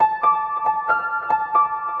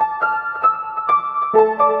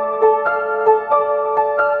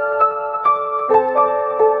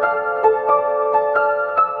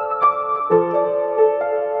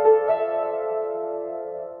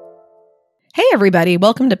Hey everybody,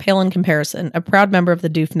 welcome to Pale in Comparison, a proud member of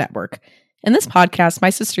the Doof Network. In this podcast,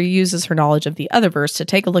 my sister uses her knowledge of the Otherverse to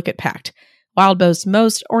take a look at Pact, Wildbow's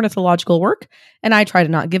most ornithological work, and I try to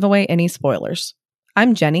not give away any spoilers.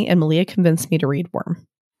 I'm Jenny, and Malia convinced me to read Worm.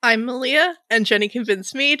 I'm Malia, and Jenny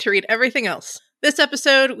convinced me to read everything else. This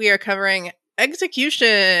episode, we are covering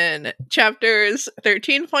Execution, chapters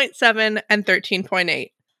 13.7 and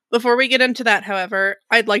 13.8. Before we get into that, however,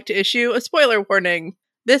 I'd like to issue a spoiler warning.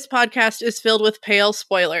 This podcast is filled with pale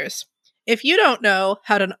spoilers. If you don't know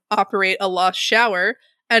how to operate a lost shower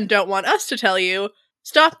and don't want us to tell you,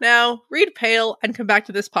 stop now, read Pale, and come back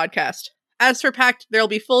to this podcast. As for Pact, there'll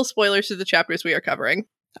be full spoilers to the chapters we are covering.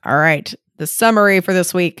 All right, the summary for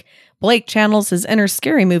this week. Blake channels his inner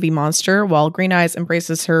scary movie monster while Green Eyes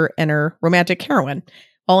embraces her inner romantic heroine.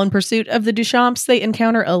 While in pursuit of the Duchamps, they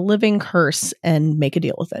encounter a living curse and make a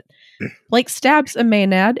deal with it. Blake stabs a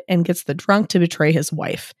Maenad and gets the drunk to betray his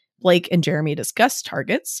wife. Blake and Jeremy discuss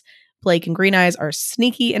targets. Blake and Green Eyes are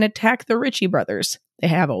sneaky and attack the Ritchie brothers. They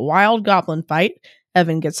have a wild goblin fight.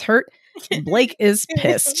 Evan gets hurt. Blake is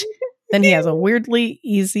pissed. Then he has a weirdly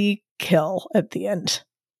easy kill at the end.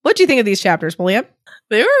 What do you think of these chapters, Malia?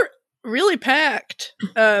 They were really packed.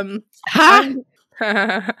 Ha!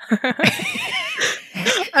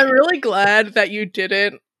 I'm really glad that you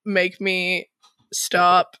didn't make me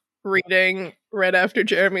stop reading right after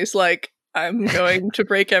Jeremy's like, I'm going to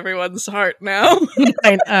break everyone's heart now.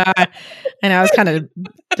 And I was kind of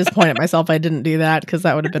disappointed at myself I didn't do that because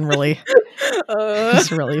that would have been really,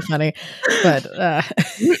 just really funny. But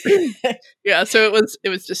yeah, so it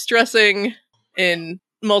was distressing in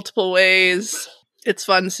multiple ways. It's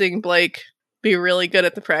fun seeing Blake be really good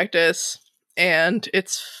at the practice, and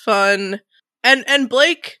it's fun. And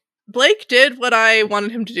Blake did what I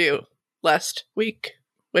wanted him to do last week,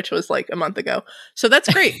 which was like a month ago. So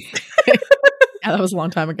that's great. Yeah, that was a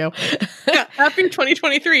long time ago. Yeah, happy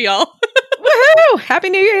 2023, y'all. Woohoo!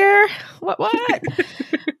 Happy New Year! What?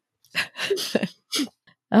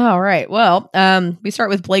 All right. Well, we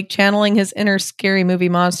start with Blake channeling his inner scary movie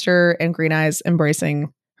monster and Green Eyes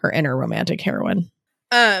embracing her inner romantic heroine.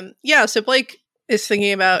 Yeah, so Blake is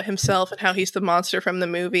thinking about himself and how he's the monster from the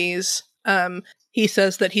movies. He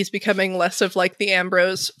says that he's becoming less of like the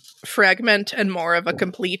Ambrose fragment and more of a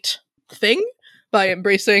complete thing by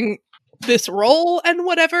embracing this role and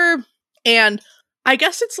whatever. And I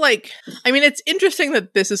guess it's like, I mean, it's interesting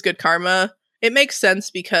that this is good karma. It makes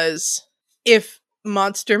sense because if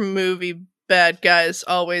monster movie bad guys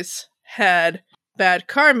always had bad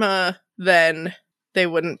karma, then they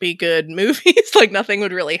wouldn't be good movies. Like nothing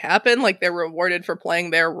would really happen. Like they're rewarded for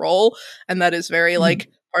playing their role. And that is very like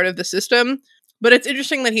part of the system. But it's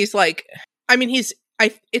interesting that he's like, I mean,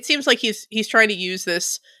 it seems like he's trying to use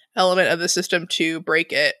this element of the system to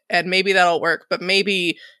break it. And maybe that'll work, but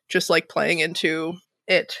maybe just like playing into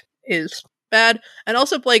it is bad. And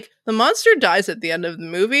also Blake, the monster dies at the end of the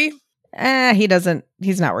movie.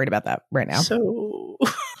 He's not worried about that right now. So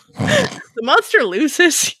the monster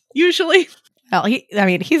loses usually. Well,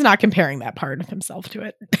 he's not comparing that part of himself to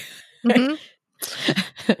it.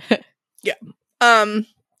 Mm-hmm. Yeah.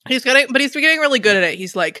 He's getting really good at it.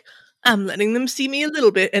 He's like, I'm letting them see me a little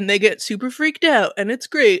bit and they get super freaked out and it's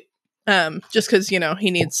great. Just because, he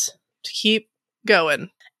needs to keep going.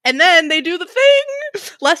 And then they do the thing.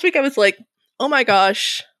 Last week I was like, oh my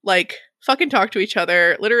gosh, like fucking talk to each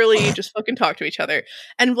other. Literally just fucking talk to each other.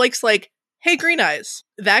 And Blake's like, hey, Green Eyes,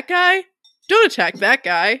 that guy, don't attack that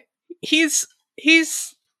guy. He's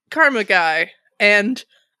karma guy. And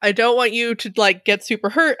I don't want you to like get super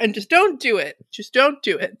hurt and just don't do it. Just don't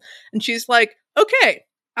do it. And she's like, okay,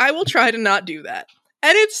 I will try to not do that.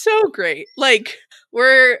 And it's so great. Like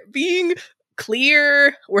we're being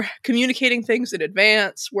clear. We're communicating things in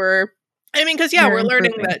advance. We're learning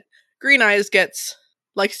that Green Eyes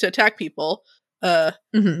likes to attack people.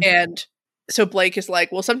 And so Blake is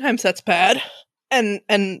like, well, sometimes that's bad. And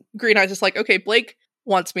Green Eyes is like, okay, Blake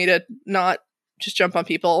wants me to not just jump on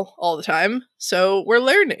people all the time. So we're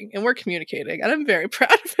learning and we're communicating. And I'm very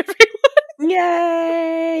proud of everyone.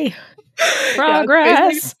 Yay!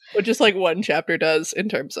 Progress! What just like one chapter does in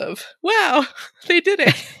terms of, wow, they did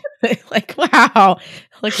it. Like, wow,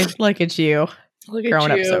 look at you. Look at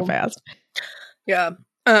growing you. up so fast. Yeah.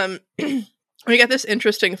 We get this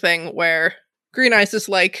interesting thing where Green Eyes is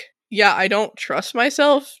like, yeah, I don't trust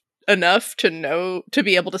myself enough to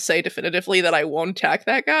be able to say definitively that I won't attack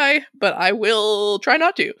that guy, but I will try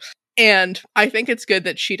not to. And I think it's good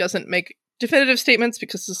that she doesn't make definitive statements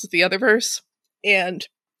because this is the Otherverse. And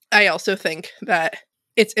I also think that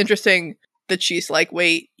it's interesting that she's like,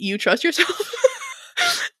 wait, you trust yourself?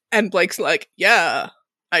 And Blake's like, yeah,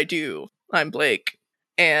 I do. I'm Blake.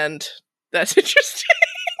 And That's interesting.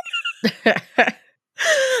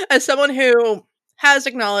 As someone who has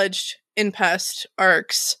acknowledged in past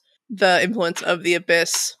arcs the influence of the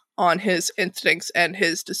Abyss on his instincts and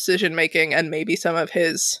his decision making, and maybe some of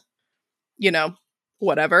his,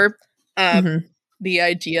 whatever, the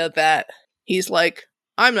idea that he's like,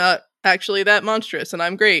 I'm not actually that monstrous and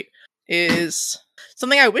I'm great, is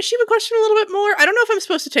something I wish he would question a little bit more. I don't know if I'm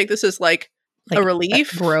supposed to take this as like a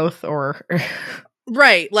relief, growth, or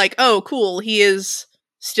right, like, oh cool, he is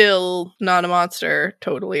still not a monster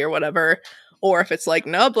totally or whatever, or if it's like,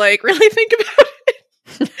 no, Blake, really think about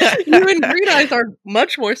it. You and Green Eyes are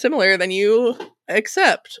much more similar than you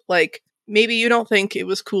accept. Like, maybe you don't think it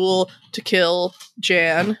was cool to kill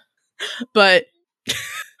Jan, but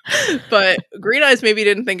Green Eyes maybe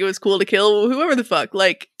didn't think it was cool to kill whoever the fuck.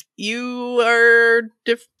 Like, you are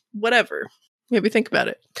whatever. Maybe think about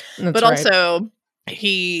it. That's but right. Also,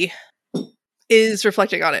 he is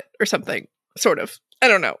reflecting on it or something, sort of. I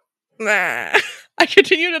don't know. I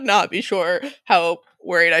continue to not be sure how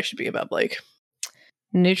worried I should be about Blake.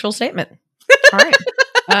 Neutral statement. All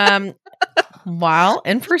right. While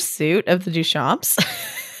in pursuit of the Duchamps,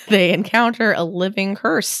 they encounter a living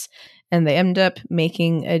curse, and they end up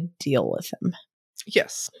making a deal with him.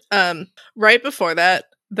 Yes. Right before that,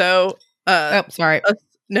 though. Sorry.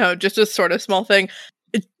 No, just a sort of small thing.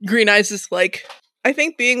 Green Eyes is like, I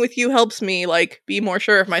think being with you helps me, like, be more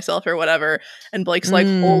sure of myself or whatever. And Blake's like,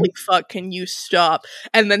 holy fuck, can you stop?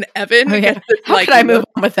 And then Evan gets this, how like, could I move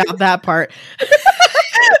on without that part?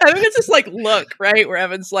 Evan gets this, like, look, right? Where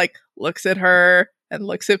Evan's like, looks at her and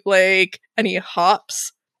looks at Blake, and he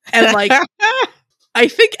hops. And, like, I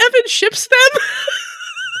think Evan ships them.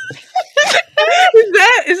 Is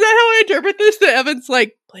that how I interpret this? That Evan's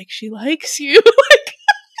like, Blake, she likes you.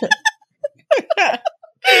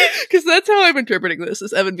 Because that's how I'm interpreting this,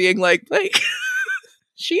 is Evan being like, Blake,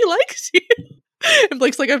 she likes you. And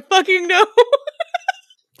Blake's like, I fucking know.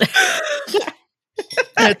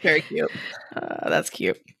 That's very cute. That's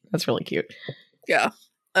cute. That's really cute. Yeah.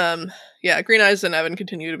 Green Eyes and Evan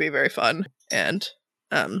continue to be very fun. And,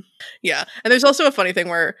 yeah. And there's also a funny thing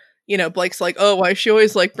where, Blake's like, oh, why is she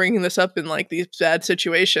always, like, bringing this up in, like, these bad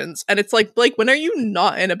situations? And it's like, Blake, when are you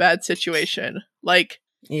not in a bad situation? Like,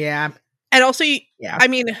 yeah. And also, I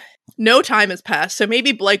mean, no time has passed, so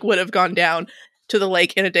maybe Blake would have gone down to the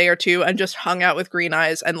lake in a day or two and just hung out with Green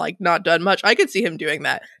Eyes and, like, not done much. I could see him doing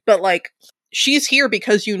that. But, like, she's here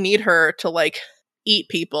because you need her to, like, eat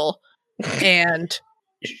people. And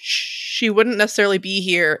she wouldn't necessarily be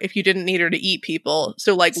here if you didn't need her to eat people.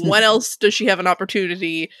 So, like, when else does she have an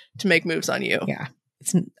opportunity to make moves on you? Yeah.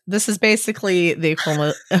 This is basically the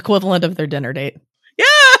equivalent of their dinner date. Yeah!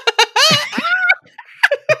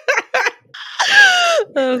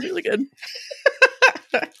 That was really good.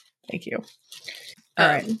 Thank you. All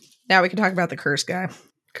right. Now we can talk about the curse guy.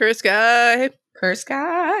 Curse guy.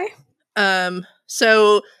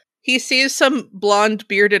 So he sees some blonde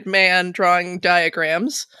bearded man drawing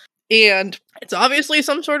diagrams, and it's obviously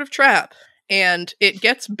some sort of trap. And it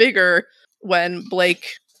gets bigger when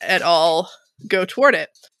Blake et al. Go toward it.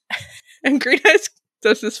 And Green Eyes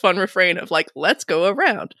does this fun refrain of like, let's go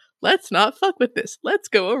around. Let's not fuck with this. Let's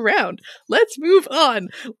go around. Let's move on.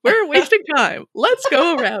 We're wasting time. Let's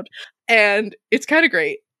go around. And it's kind of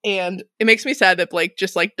great. And it makes me sad that Blake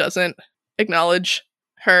just like doesn't acknowledge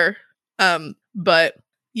her. But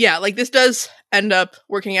yeah, like this does end up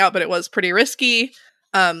working out, but it was pretty risky.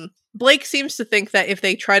 Blake seems to think that if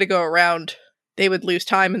they try to go around, they would lose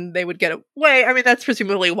time and they would get away. I mean, that's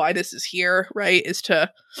presumably why this is here, right? Is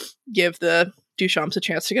to give the Duchamps a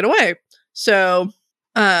chance to get away. So,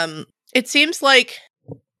 it seems like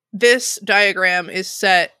this diagram is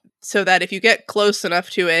set so that if you get close enough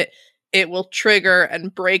to it, it will trigger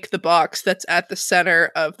and break the box that's at the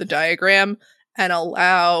center of the diagram and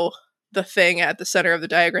allow the thing at the center of the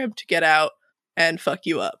diagram to get out and fuck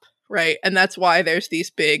you up, right? And that's why there's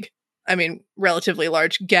these big, I mean, relatively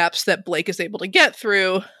large gaps that Blake is able to get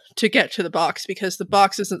through to get to the box, because the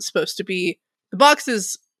box isn't supposed to be, the box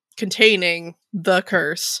is containing the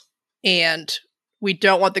curse, and we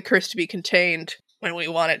don't want the curse to be contained when we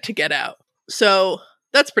want it to get out. So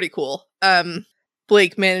that's pretty cool.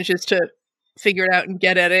 Blake manages to figure it out and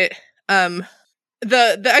get at it.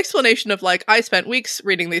 The explanation of like, I spent weeks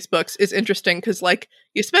reading these books is interesting, because like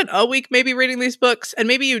you spent a week maybe reading these books, and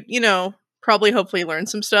maybe you know, probably hopefully learn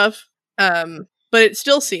some stuff. But it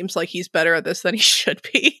still seems like he's better at this than he should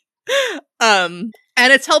be. And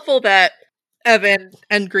it's helpful that Evan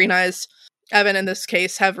and Green Eyes, Evan in this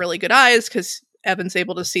case, have really good eyes, because Evan's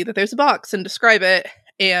able to see that there's a box and describe it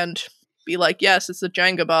and be like, yes, it's a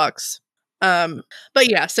Jenga box. But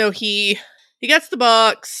yeah, so he gets the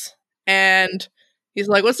box, And he's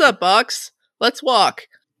like, "What's up, Box? Let's walk."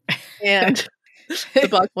 And the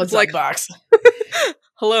Box was like, Box?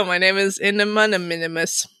 "Hello, my name is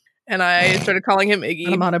Iniminimus." And I started calling him Iggy.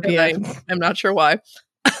 Onomatopoeia. I'm not sure why.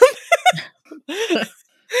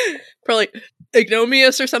 Probably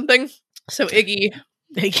ignomius or something. So Iggy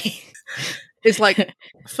is like,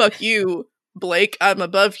 "Fuck you, Blake. I'm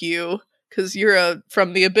above you because you're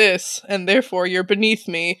from the abyss, and therefore you're beneath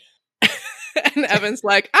me." And Evan's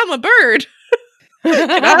like, "I'm a bird. Can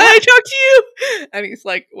I talk to you?" And he's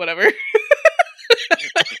like, "Whatever."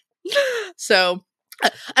 So,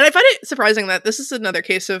 and I find it surprising that this is another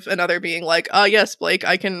case of another being like, "Oh yes, Blake,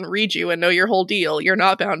 I can read you and know your whole deal. You're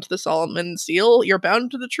not bound to the Solomon seal. You're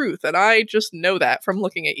bound to the truth, and I just know that from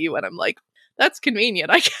looking at you." And I'm like, "That's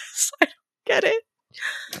convenient, I guess." I don't get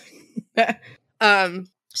it.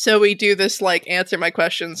 So we do this like answer my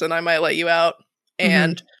questions, and I might let you out,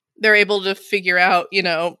 and they're able to figure out,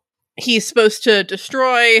 he's supposed to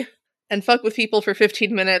destroy and fuck with people for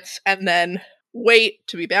 15 minutes, and then wait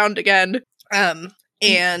to be bound again.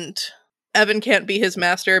 And Evan can't be his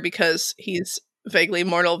master because he's vaguely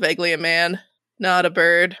mortal, vaguely a man, not a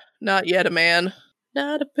bird, not yet a man,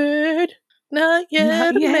 not a bird, not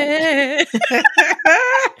yet a man.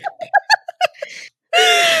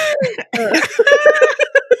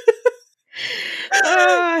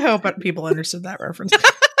 I hope people understood that reference.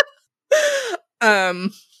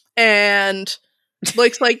 And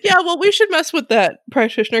Blake's like, "Yeah, well, we should mess with that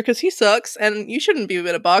practitioner because he sucks, and you shouldn't be in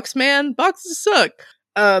a box, man. Boxes suck."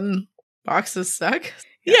 Boxes suck?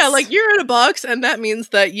 Yeah, Yes. like you're in a box, and that means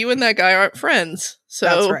that you and that guy aren't friends. So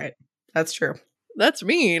That's right. That's true. That's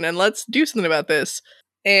mean, and let's do something about this.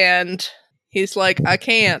 And he's like, "I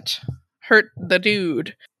can't hurt the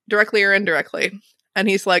dude, directly or indirectly." And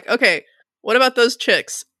he's like, "Okay, what about those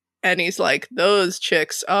chicks?" And he's like, "Those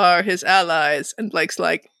chicks are his allies." And Blake's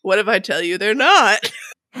like, "What if I tell you they're not?"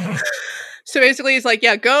 So basically he's like,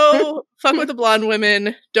 "Yeah, go fuck with the blonde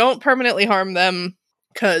women. Don't permanently harm them.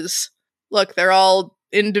 Because, look, they're all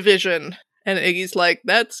in division." And Iggy's like,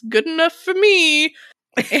 "That's good enough for me."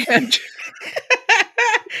 And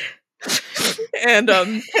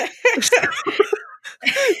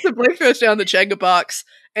so Blake throws down the Jenga box,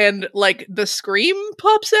 and like the scream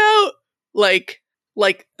pops out, like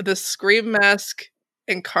the scream mask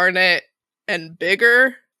incarnate and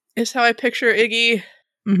bigger is how I picture Iggy.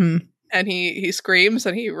 And he screams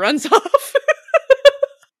and he runs off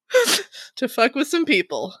to fuck with some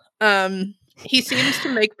people. He seems to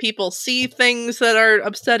make people see things that are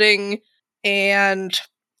upsetting, and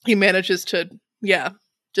he manages to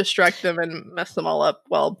distract them and mess them all up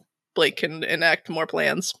while Blake can enact more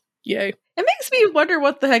plans. Yay. It makes me wonder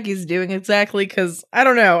what the heck he's doing exactly, because I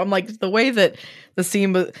don't know. I'm like, the way that the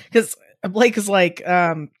scene was, because Blake is like,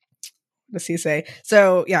 what does he say?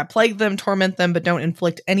 So, yeah, plague them, torment them, but don't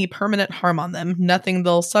inflict any permanent harm on them. Nothing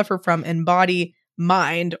they'll suffer from in body,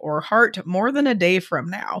 mind, or heart more than a day from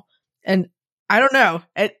now. And I don't know.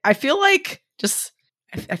 I feel like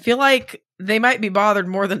I feel like they might be bothered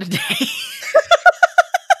more than a day.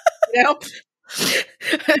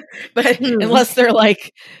 But unless they're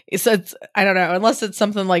like, I don't know, unless it's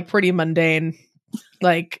something like pretty mundane,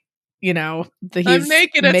 like, that he's I'm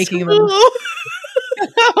naked making at them. school.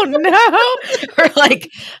 Oh no! Or like,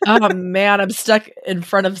 oh man, I'm stuck in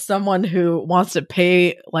front of someone who wants to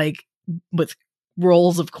pay like with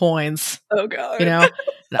rolls of coins. Oh god.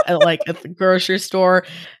 Like at the grocery store,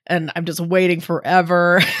 and I'm just waiting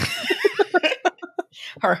forever.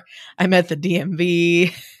 Or I'm at the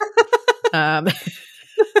DMV. Oh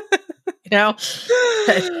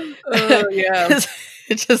yeah.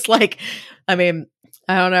 It's just like, I mean,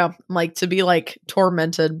 I don't know, like to be like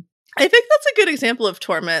tormented. I think that's a good example of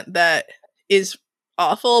torment that is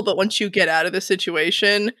awful, but once you get out of the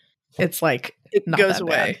situation, it's like it not goes that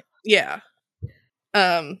away. bad. Yeah.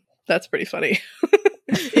 That's pretty funny.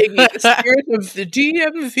 Iggy, the spirit of the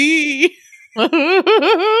DMV.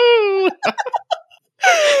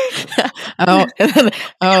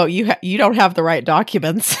 You don't have the right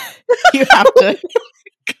documents. You have to.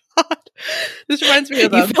 God, this reminds me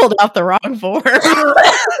of you filled out the wrong form.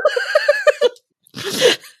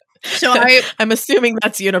 So I'm assuming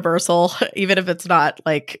that's universal, even if it's not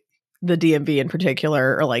like the DMV in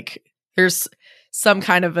particular, or like there's some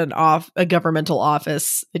kind of a governmental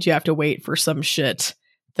office that you have to wait for some shit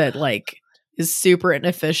that like is super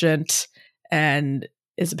inefficient and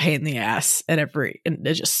is a pain in the ass, and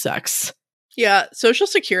it just sucks. Yeah, social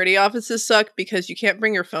security offices suck because you can't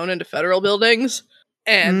bring your phone into federal buildings,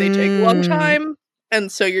 and they take a long time,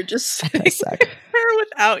 and so you're just sitting there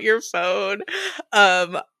without your phone.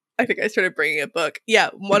 I think I started bringing a book. Yeah,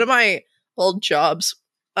 one of my old jobs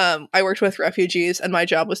I worked with refugees, and my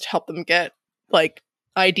job was to help them get like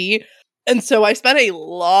ID. And so I spent a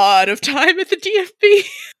lot of time at the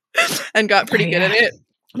DFB and got pretty good at it.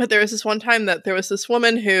 But there was this one time that there was this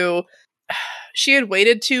woman who she had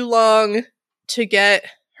waited too long to get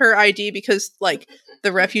her ID because like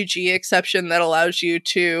the refugee exception that allows you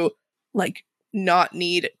to like not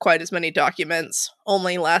need quite as many documents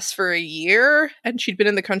only lasts for a year. And she'd been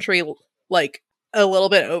in the country like a little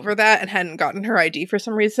bit over that and hadn't gotten her ID for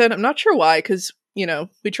some reason. I'm not sure why, because, you know,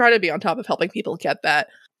 we try to be on top of helping people get that.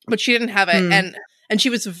 But she didn't have it. And she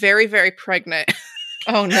was very, very pregnant.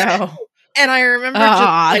 Oh, no. And I remember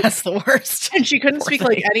that's the worst. And she couldn't speak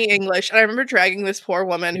like any English. And I remember dragging this poor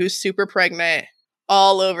woman who's super pregnant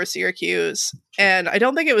all over Syracuse. And I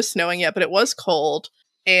don't think it was snowing yet, but it was cold.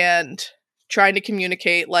 And trying to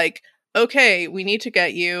communicate like, okay, we need to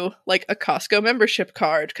get you like a Costco membership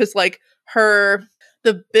card. Because like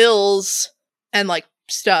the bills and like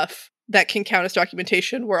stuff that can count as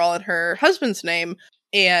documentation were all in her husband's name.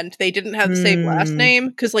 And they didn't have the same last name,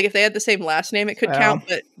 because like if they had the same last name, it could count,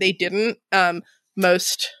 but they didn't. I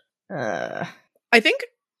think,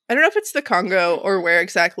 I don't know if it's the Congo or where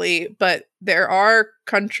exactly, but there are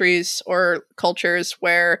countries or cultures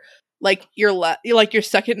where like your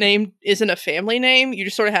second name isn't a family name. You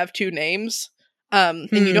just sort of have two names, and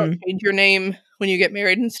you don't change your name when you get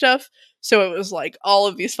married and stuff. So it was like all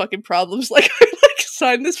of these fucking problems. Like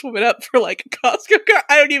sign this woman up for like a Costco card.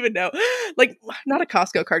 I don't even know. Like, not a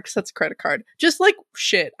Costco card because that's a credit card. Just like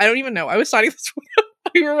shit. I don't even know. I was signing this woman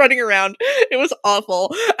up. We were running around. It was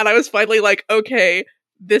awful. And I was finally like, okay,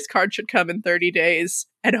 this card should come in 30 days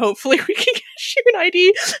and hopefully we can get you an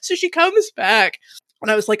ID. So she comes back. And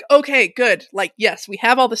I was like, okay, good. Like, yes, we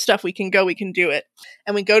have all the stuff. We can go. We can do it.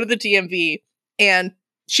 And we go to the DMV and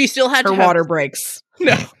she still had her water breaks.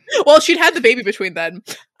 No. Well, she'd had the baby between then.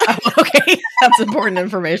 Oh, okay. That's important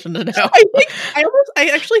information to know. I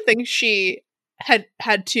actually think she had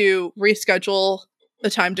to reschedule the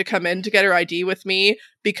time to come in to get her ID with me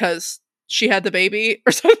because she had the baby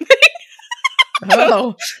or something.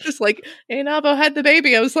 Oh. Just like, hey, Nabo had the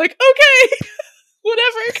baby. I was like, okay,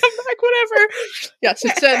 whatever, come back, whatever.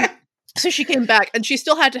 Yeah, so she came back and she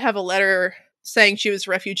still had to have a letter saying she was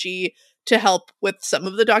a refugee to help with some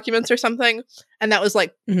of the documents or something. And that was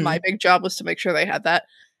like my big job, was to make sure they had that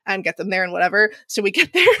and get them there and whatever. So we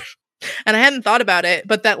get there and I hadn't thought about it,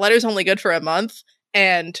 but that letter's only good for a month.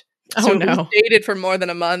 And so it was dated for more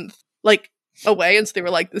than a month, like away. And so they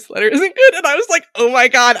were like, this letter isn't good. And I was like, oh my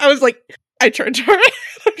God. I was like, I turned to her.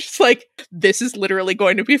 I'm just like, this is literally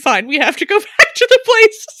going to be fine. We have to go back to the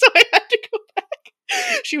place. So I had to go back.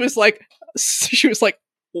 She was like,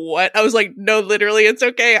 what? I was like, no, literally, it's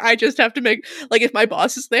okay. I just have to make, like, if my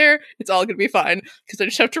boss is there, it's all gonna be fine, because I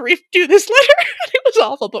just have to redo this letter. And it was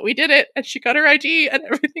awful, but we did it, and she got her ID, and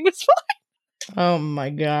everything was fine. Oh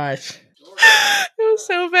my gosh. It was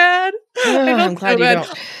so bad. I'm glad you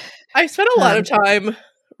don't. I spent a lot of time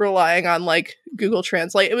relying on, like, Google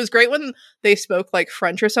Translate. It was great when they spoke, like,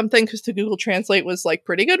 French or something, because the Google Translate was, like,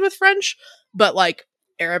 pretty good with French, but, like,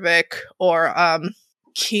 Arabic or,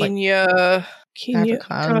 Kenya,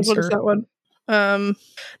 Afrikaans, what is that one?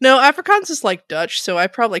 No, Afrikaans is like Dutch, so I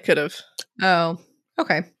probably could have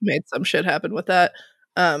made some shit happen with that.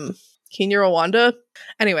 Kenya, Rwanda.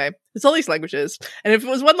 Anyway, it's all these languages. And if it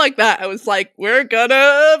was one like that, I was like, we're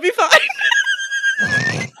gonna be fine.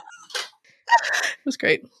 It was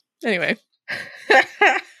great. Anyway.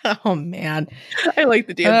 Oh man. I like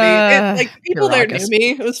the DMV. Like people there knew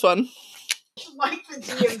me. It was fun. Like the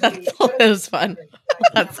DMV. It was fun.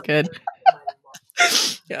 That's good.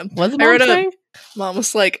 Yeah. What's mom saying? Mom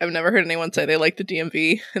was like, I've never heard anyone say they like the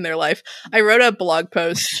DMV in their life. I wrote a blog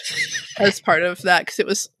post as part of that because it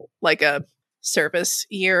was like a service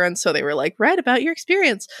year, and so they were like, write about your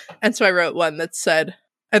experience. And so I wrote one that said,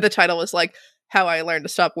 the title was like, How I Learned to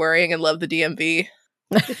Stop Worrying and Love the DMV.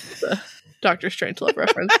 It's a Doctor Strangelove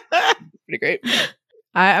reference. Pretty great.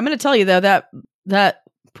 I'm going to tell you though, that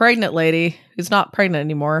pregnant lady who's not pregnant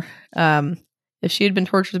anymore, if she had been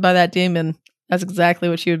tortured by that demon, that's exactly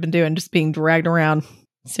what she would have been doing, just being dragged around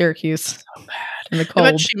Syracuse. So bad. In the cold.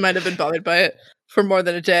 I bet she might have been bothered by it for more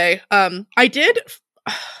than a day. I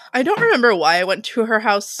don't remember why I went to her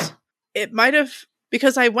house. It might have,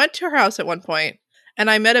 because I went to her house at one point and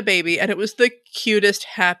I met a baby, and it was the cutest,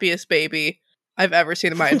 happiest baby I've ever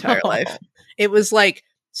seen in my entire life. It was like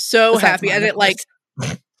so happy. And it like,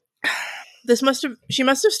 this must have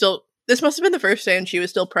been the first day and she was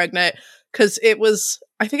still pregnant, because it was,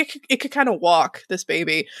 I think it could kind of walk, this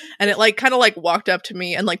baby, and it like kind of like walked up to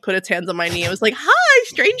me and like put its hands on my knee. It was like, hi,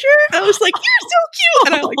 stranger. I was like, you're so cute.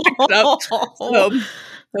 And I like picked it up. So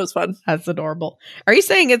That was fun. That's adorable. Are you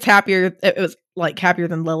saying it's happier? It was like happier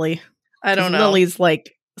than Lily? I don't know. Lily's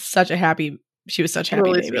like such a happy. She was such a happy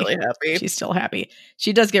Lily's baby. really happy. She's still happy.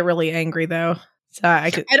 She does get really angry though. So I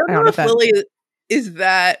don't know if Lily is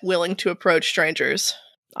that willing to approach strangers.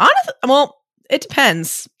 Honestly, well, it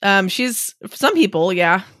depends. She's some people,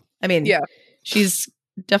 yeah. I mean, yeah, she's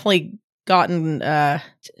definitely gotten.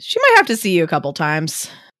 She might have to see you a couple times,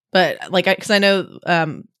 but like, because I know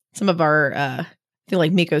some of our, I feel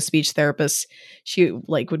like Miko's speech therapist, she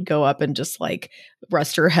like would go up and just like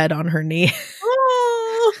rest her head on her knee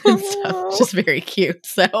and stuff. Just very cute.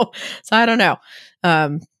 So I don't know.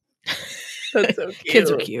 That's so cute.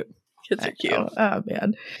 Kids are cute. Kids are cute. Oh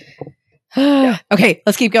man. Yeah. Okay,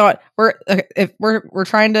 let's keep going. We're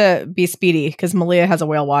trying to be speedy because Malia has a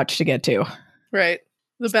whale watch to get to. Right.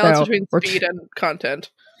 The balance So, between speed and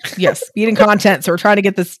content. Yes, speed and content. So we're trying to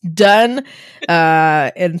get this done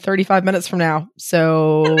in 35 minutes from now.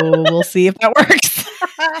 So we'll see if that works.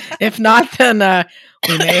 If not, then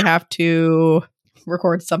we may have to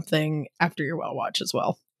record something after your whale watch as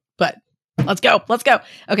well. But let's go.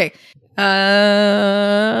 Okay.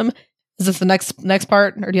 Is this the next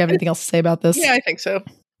part, or do you have anything else to say about this? Yeah, I think so.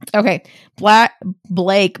 Okay.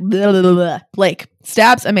 Blake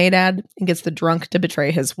stabs a maenad and gets the drunk to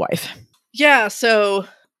betray his wife. Yeah, so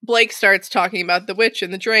Blake starts talking about the witch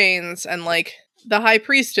and the drains and like the high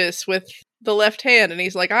priestess with the left hand, and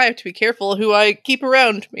he's like, I have to be careful who I keep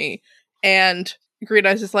around me. And Green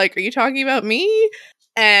Eyes is like, are you talking about me?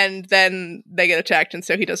 And then they get attacked, and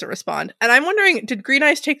so he doesn't respond. And I'm wondering, did Green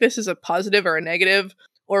Eyes take this as a positive or a negative?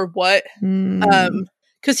 Or what?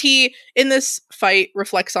 Because he, in this fight,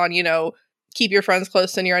 reflects on, keep your friends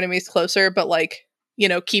close and your enemies closer, but like,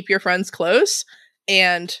 keep your friends close.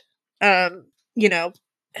 And,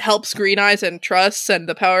 helps Green Eyes and trusts, and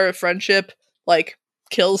the power of friendship, like,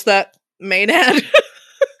 kills that maenad.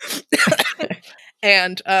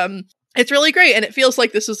 And it's really great. And it feels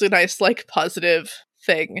like this was a nice, like, positive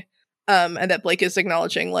thing. And that Blake is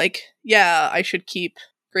acknowledging, like, yeah, I should keep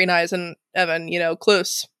Green Eyes and Evan,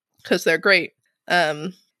 close because they're great.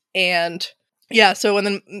 And yeah, so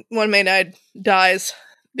when one maenad dies,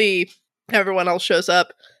 everyone else shows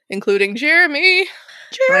up, including Jeremy.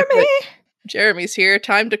 Jeremy's here.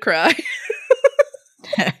 Time to cry.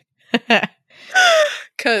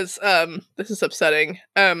 Because this is upsetting.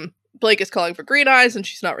 Blake is calling for Green Eyes and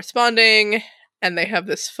she's not responding. And they have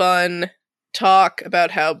this fun talk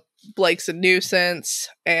about how Blake's a nuisance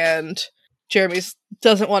and Jeremy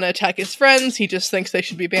doesn't want to attack his friends. He just thinks they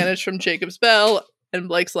should be banished from Jacob's Bell. And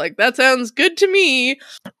Blake's like, that sounds good to me.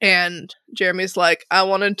 And Jeremy's like, I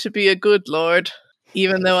wanted to be a good lord,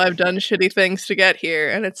 even though I've done shitty things to get here.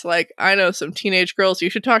 And it's like, I know some teenage girls you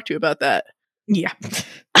should talk to about that. Yeah.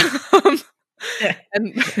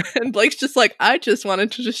 And Blake's just like, I just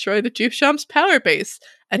wanted to destroy the Duchamp's power base.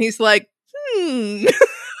 And he's like, maybe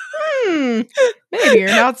you're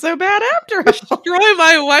not so bad after all. Destroy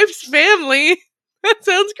my wife's family. That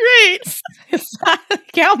sounds great.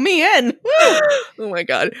 Count me in. Oh my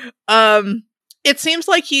god. It seems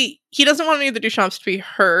like he doesn't want any of the Duchamps to be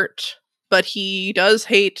hurt, but he does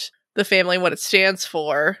hate the family and what it stands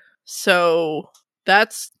for. So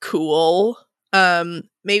that's cool.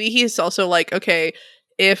 Maybe he's also like, okay,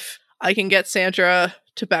 if I can get Sandra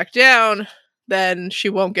to back down, then she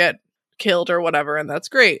won't get killed or whatever, and that's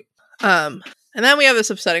great. And then we have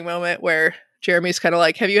this upsetting moment where Jeremy's kind of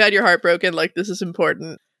like, have you had your heart broken? Like, this is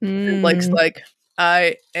important. And Blake's like,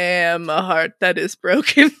 I am a heart that is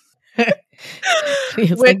broken.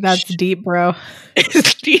 Feels like that's deep, bro.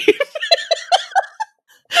 It's deep.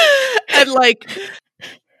 And like,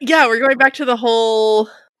 yeah, we're going back to the whole,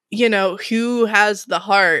 who has the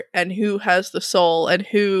heart and who has the soul and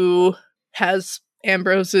who has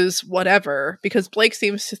Ambrose's whatever, because Blake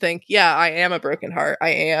seems to think, yeah, I am a broken heart. I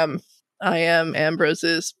am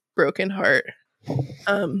Ambrose's broken heart.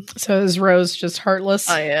 So is Rose just heartless?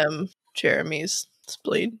 I am Jeremy's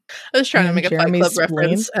spleen. I was trying to make a Fight Club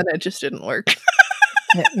reference and it just didn't work.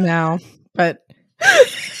 No, but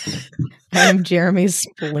I am Jeremy's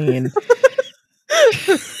spleen.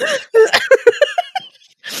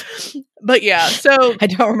 But yeah, so I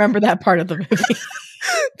don't remember that part of the movie.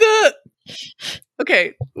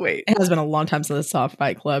 Okay, wait. It has been a long time since I saw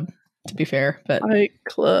Fight Club, to be fair. But Fight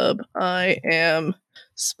Club, I am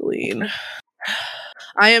spleen.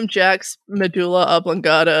 I am Jack's medulla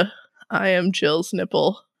oblongata. I am Jill's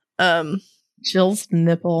nipple. Jill's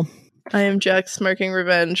nipple. I am Jack's smirking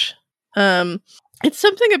revenge. It's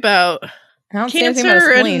something about I don't cancer say anything about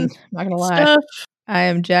spleen. and I'm not gonna lie. stuff. I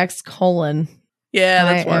am Jack's colon. Yeah,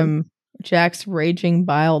 that's I am Jack's raging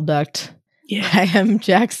bile duct. Yeah. I am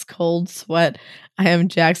Jack's cold sweat. I am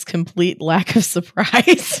Jack's complete lack of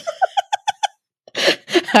surprise.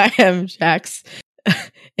 I am Jack's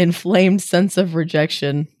inflamed sense of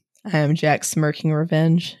rejection. I am Jack's smirking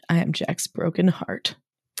revenge. I am Jack's broken heart.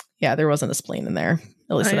 Yeah, there wasn't a spleen in there.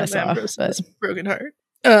 At least that I saw. Ambrose's broken heart.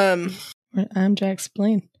 I'm Jack's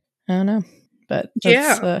spleen. I don't know. But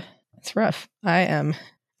that's, it's rough. I don't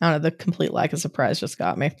know, the complete lack of surprise just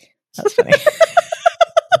got me. That's funny.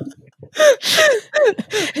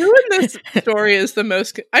 Who in this story is the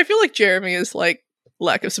most? I feel like Jeremy is like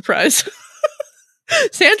lack of surprise.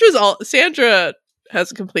 Sandra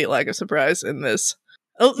has a complete lack of surprise in this.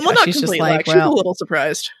 Oh, well, not she's complete just like, lack. She's a little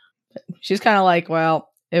surprised. She's kind of like, well,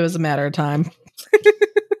 it was a matter of time.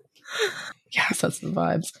 Yes, that's the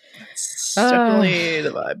vibes. That's definitely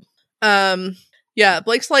the vibe. Yeah,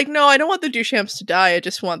 Blake's like, no, I don't want the Duchamps to die. I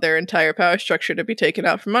just want their entire power structure to be taken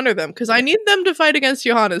out from under them because I need them to fight against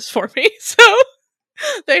Johannes for me. So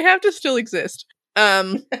they have to still exist.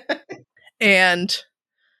 And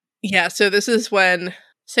yeah, so this is when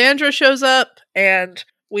Sandra shows up, and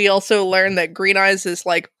we also learn that Green Eyes is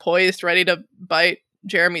like poised, ready to bite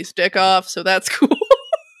Jeremy's dick off. So that's cool.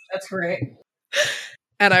 That's great.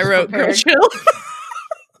 And I wrote, girl chill.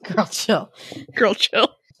 Girl chill. Girl chill.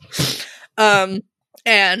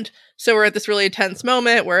 And so we're at this really intense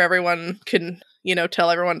moment where everyone can, tell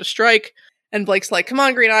everyone to strike. And Blake's like, come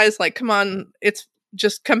on, Green Eyes. Like, come on. It's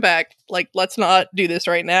just come back. Like, let's not do this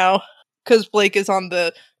right now. Because Blake is on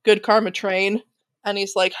the good karma train. And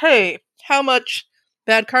he's like, hey, how much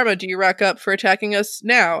bad karma do you rack up for attacking us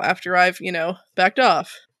now after I've, backed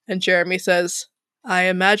off? And Jeremy says, I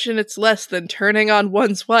imagine it's less than turning on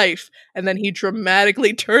one's wife. And then he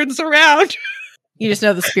dramatically turns around. You just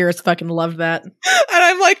know the spirits fucking love that. And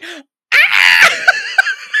I'm like, ah!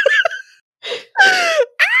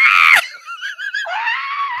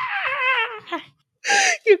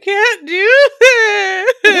 You can't do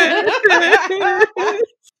this.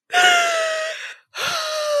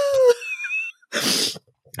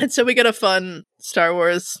 And so we get a fun Star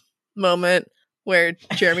Wars moment where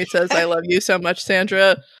Jeremy says, I love you so much,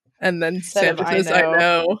 Sandra. And then Sandra says, I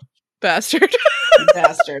know. Bastard. You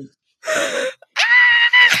bastard.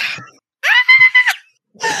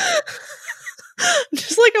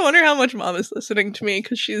 Just like, I wonder how much Mom is listening to me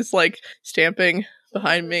because she's like stamping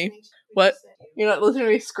behind me. What? You're not listening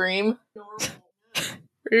to me scream?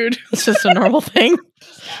 Rude. It's just a normal thing.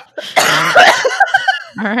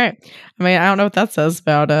 All right. I mean, I don't know what that says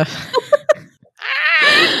about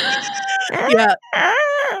Yeah.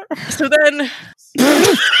 So then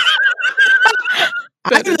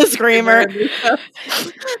I'm the screamer.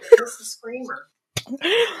 That's the screamer.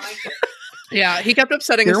 Yeah, he kept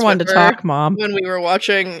upsetting You're one to talk, Mom. when we were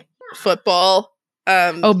watching football.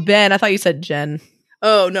 Oh, Ben. I thought you said Jen.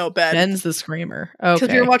 Oh, no, Ben. Ben's the screamer. Because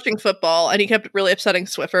Okay. we were watching football, and he kept really upsetting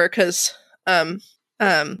Swiffer because,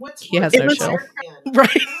 He has no chill.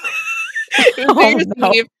 right. It was New Year's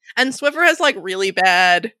no. Eve, and Swiffer has like really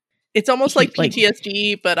bad. It's almost like Like-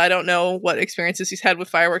 PTSD, but I don't know what experiences he's had with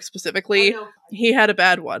fireworks specifically. He had a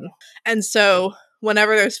bad one, and so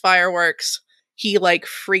whenever there's fireworks, he like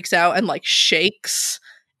freaks out and like shakes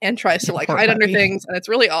and tries to like Poor hide under puppy. things, and it's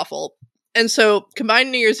really awful. And so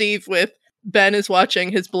combined New Year's Eve with Ben is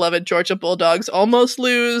watching his beloved Georgia Bulldogs almost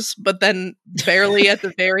lose, but then barely at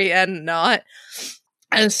the very end not.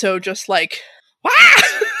 And so just like, wah!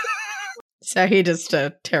 So he just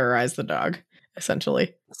terrorized the dog,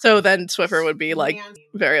 essentially. So then Swiffer would be like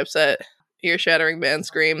very upset, ear-shattering man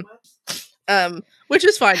scream. Which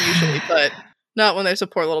is fine usually, but not when there's a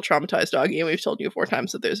poor little traumatized doggy. And we've told you 4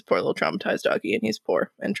 times that there's a poor little traumatized doggy, and he's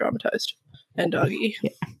poor and traumatized and doggy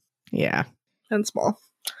Yeah. and small.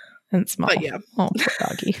 And small. But yeah. Oh, poor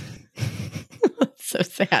doggy. So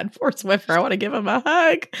sad. Poor Swiffer. I want to give him a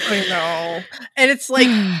hug. I know. And it's like,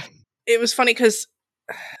 it was funny because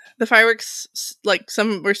the fireworks, like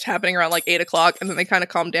some were happening around like 8 o'clock, and then they kind of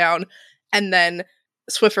calmed down. And then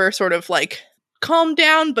Swiffer sort of like calmed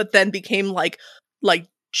down, but then became like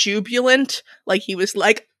jubilant. Like he was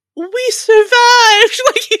like, we survived!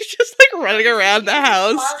 Like he's just like running around the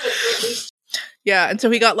house. Yeah, and so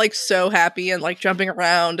he got like so happy and like jumping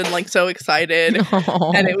around and like so excited.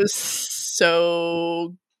 And it was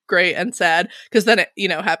so great and sad because then it,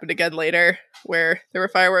 happened again later where there were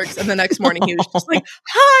fireworks, and the next morning he was just like,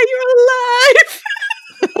 hi, you're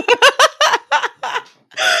alive!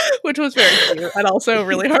 Which was very cute and also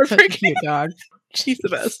really Such a heartbreaking. cute dog. He's the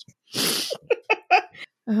best.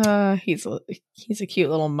 He's a cute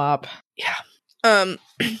little mop. I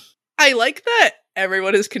like that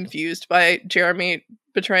everyone is confused by Jeremy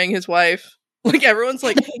betraying his wife, Like everyone's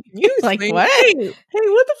like, hey, excuse Like, me. what? Hey,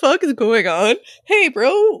 what the fuck is going on? Hey,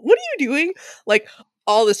 bro, what are you doing? Like,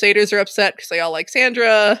 all the satyrs are upset because they all like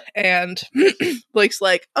Sandra, and Blake's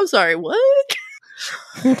like, I'm sorry, what?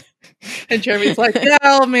 And Jeremy's like,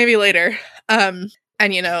 yeah, maybe later. And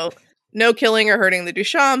no killing or hurting the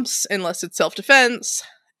Duchamps unless it's self-defense,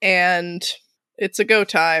 and it's a go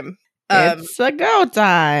time. It's a go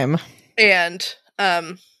time. And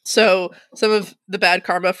so some of the bad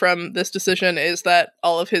karma from this decision is that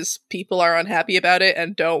all of his people are unhappy about it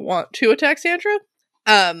and don't want to attack Sandra.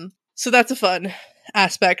 So that's a fun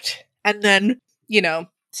aspect. And then,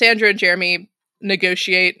 Sandra and Jeremy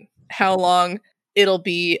negotiate how long it'll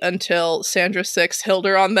be until Sandra sicks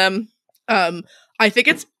Hildur on them. I think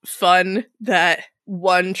it's fun that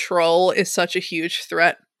one troll is such a huge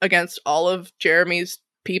threat against all of Jeremy's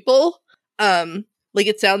people. Like,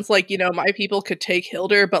 it sounds like, my people could take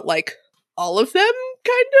Hildur, but, like, all of them,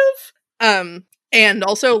 kind of. And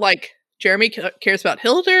also, like, Jeremy cares about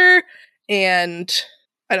Hildur, and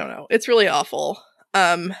I don't know. It's really awful.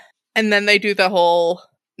 And then they do the whole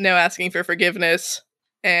no asking for forgiveness,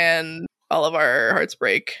 and all of our hearts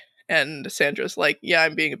break. And Sandra's like, yeah,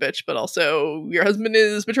 I'm being a bitch, but also your husband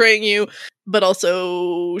is betraying you, but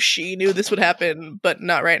also she knew this would happen, but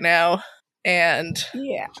not right now. And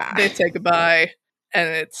Yeah. they say goodbye. And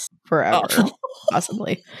it's Forever, awful.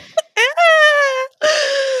 possibly.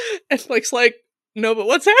 And Blake's like, no, but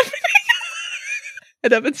what's happening?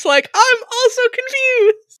 And Evan's like, I'm also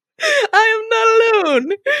confused. I am not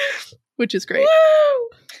alone. Which is great.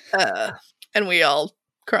 And we all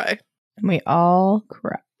cry. We all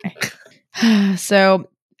cry. So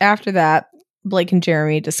after that, Blake and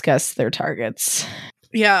Jeremy discuss their targets.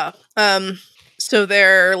 Yeah. So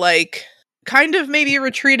they're like kind of maybe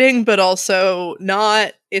retreating, but also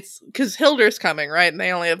not. It's because Hildur's coming, right? And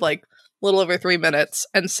they only have like a little over 3 minutes.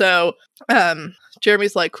 And so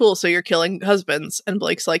Jeremy's like, cool, so you're killing husbands. And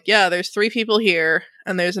Blake's like, yeah, there's 3 people here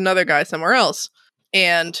and there's another guy somewhere else.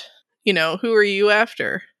 And, who are you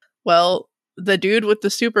after? Well, the dude with the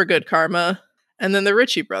super good karma and then the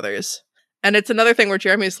Ritchie brothers. And it's another thing where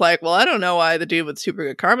Jeremy's like, well, I don't know why the dude with super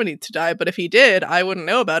good karma needs to die, but if he did, I wouldn't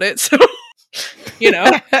know about it. So,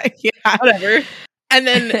 Yeah. whatever. And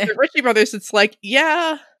then the Ritchie brothers, it's like,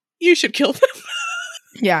 yeah, you should kill them.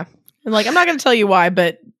 Yeah. And like, I'm not going to tell you why,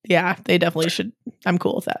 but yeah, they definitely should. I'm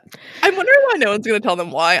cool with that. I'm wondering why no one's going to tell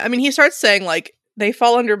them why. I mean, he starts saying, like, they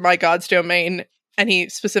fall under my god's domain, and he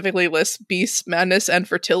specifically lists beast, madness, and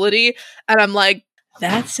fertility. And I'm like,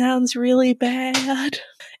 that sounds really bad.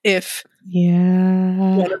 If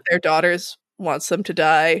one of their daughters wants them to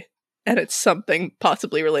die, and it's something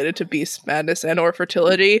possibly related to beast, madness, and or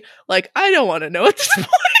fertility, like, I don't want to know at this point.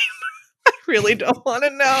 I really don't want to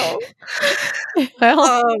know.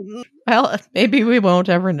 Well, maybe we won't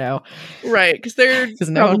ever know. Right, because they're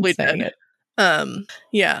No probably one's saying dead. it.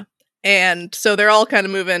 Yeah. And so they're all kind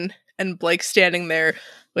of moving, and Blake's standing there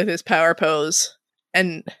with his power pose,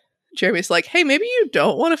 and Jeremy's like, hey, maybe you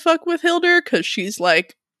don't want to fuck with Hildur, because she's,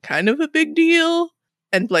 like, kind of a big deal.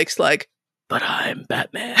 And Blake's like, but I'm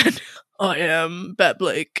Batman. I am Bat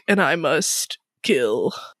Blake, and I must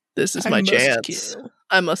kill. This is my chance.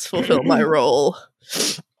 I must fulfill my role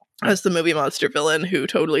as the movie monster villain who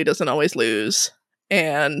totally doesn't always lose.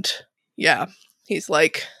 And yeah, he's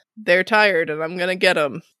like, they're tired and I'm gonna get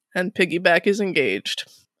them. And Piggyback is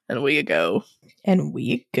engaged. And we go.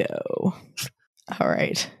 All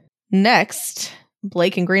right. Next,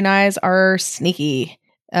 Blake and Green Eyes are sneaky.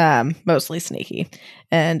 Mostly sneaky.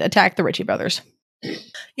 And attack the Ritchie brothers.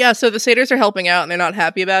 Yeah, so the satyrs are helping out and they're not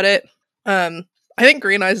happy about it. I think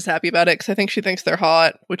Green Eyes is happy about it because I think she thinks they're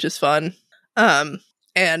hot, which is fun.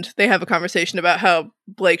 And they have a conversation about how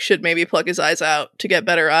Blake should maybe pluck his eyes out to get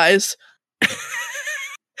better eyes.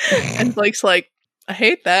 And Blake's like, I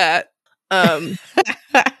hate that.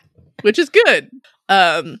 Which is good.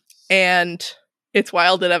 And it's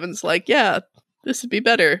wild that Evan's like, yeah, this would be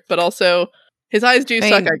better. But also, his eyes do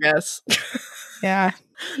suck, I guess. Yeah.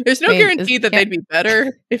 There's no guarantee that they'd be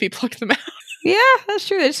better if he plucked them out. Yeah, that's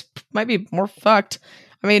true. They just might be more fucked.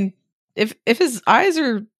 I mean, if his eyes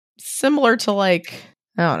are similar to, like,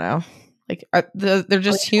 I don't know, like they're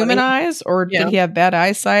just like human 20? eyes, or did he have bad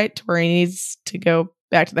eyesight to where he needs to go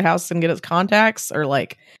back to the house and get his contacts, or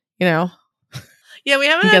like, Yeah, we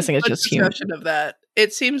haven't I'm guessing had it's much just human. discussion of that.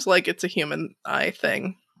 It seems like it's a human eye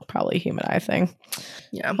thing. Probably a human eye thing.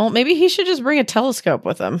 Yeah. Well, maybe he should just bring a telescope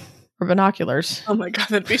with him or binoculars. Oh my god,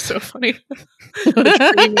 that'd be so funny. A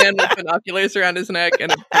tree man with binoculars around his neck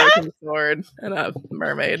and a broken sword and a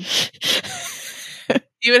mermaid.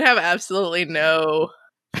 He would have absolutely no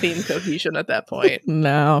theme cohesion at that point.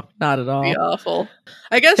 No, not at all. Be awful.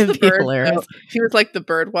 I guess It'd the be bird. hilarious. Though, if he was like the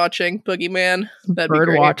bird watching boogeyman, that'd be Bird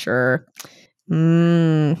great. watcher.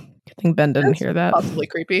 Good thing Ben didn't That's hear that. Possibly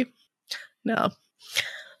creepy. No.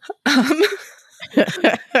 And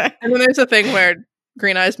then there's a thing where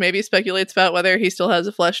Green Eyes maybe speculates about whether he still has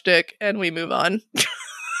a flesh dick, and we move on.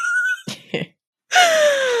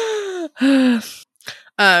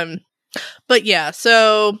 But yeah,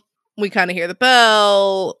 so we kind of hear the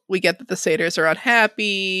bell. We get that the satyrs are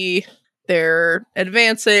unhappy. They're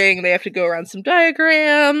advancing. They have to go around some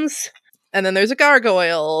diagrams. And then there's a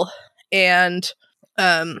gargoyle. And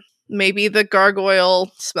maybe the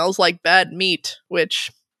gargoyle smells like bad meat,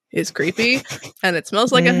 which is creepy. And it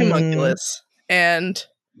smells like a homunculus. And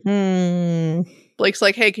Blake's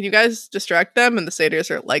like, hey, can you guys distract them? And the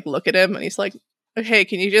satyrs are like, look at him. And he's like, okay,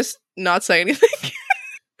 can you just not say anything?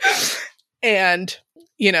 And,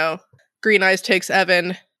 you know, Green Eyes takes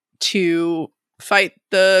Evan to fight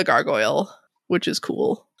the gargoyle, which is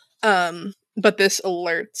cool. But this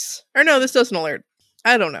alerts. Or no, this doesn't alert.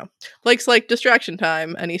 I don't know. Blake's like, distraction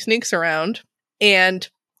time. And he sneaks around. And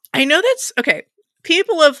I know that's... Okay,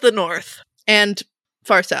 people of the north and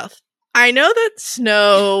far south. I know that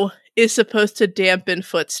snow is supposed to dampen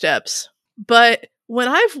footsteps. But when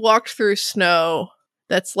I've walked through snow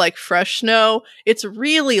that's like fresh snow, it's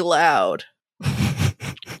really loud.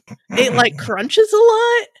 It like crunches a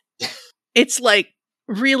lot. It's like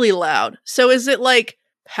really loud. So is it like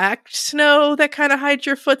packed snow that kind of hides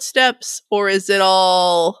your footsteps, or is it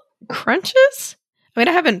all crunches? I mean,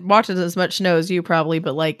 I haven't watched as much snow as you probably,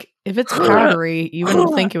 but like if it's powdery, you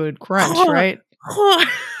wouldn't think it would crunch, right?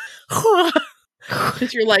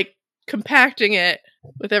 Because you're like compacting it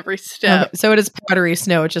with every step. Okay, so it is powdery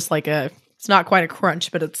snow. It's just like it's not quite a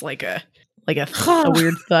crunch, but it's like a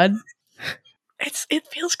weird thud. It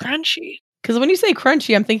feels crunchy. Because when you say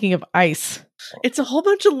crunchy, I'm thinking of ice. It's a whole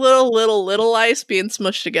bunch of little ice being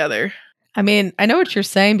smushed together. I mean, I know what you're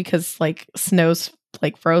saying because like snow's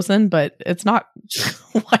like frozen, but it's not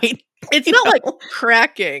white. It's not like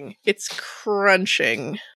cracking. It's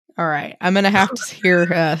crunching. All right. I'm going to have to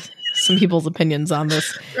hear some people's opinions on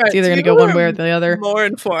this. Right, It's either going to go one way or the other. More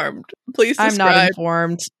informed. Please describe. I'm not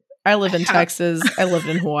informed. I live in Texas. I lived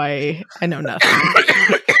in Hawaii. I know nothing.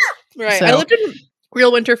 Right. So. I lived in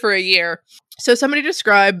real winter for a year. So somebody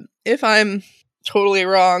describe, if I'm totally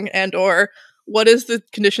wrong, and or what is the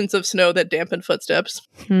conditions of snow that dampen footsteps?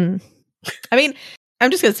 I mean, I'm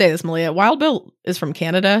just going to say this, Malia. Wild Bill is from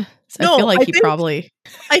Canada. So No, I feel like he probably...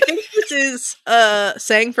 I think this is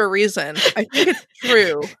saying for a reason. I think it's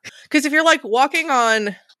true. Because if you're like walking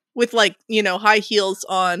on with like, you know, high heels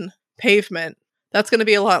on pavement, that's going to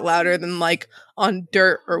be a lot louder than like on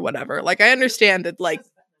dirt or whatever. Like I understand that like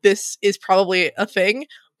this is probably a thing,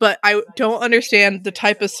 but I don't understand the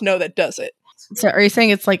type of snow that does it. So are you saying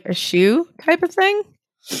it's like a shoe type of thing?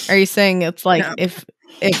 Are you saying it's like No. if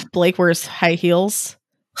Blake wears high heels,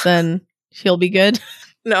 then he'll be good?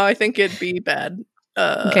 No, I think it'd be bad.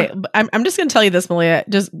 Okay, but I'm just going to tell you this, Malia.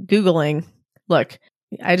 Just Googling. Look,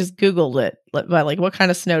 I just Googled it by like what kind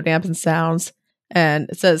of snow dampens sounds. And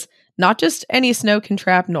it says, not just any snow can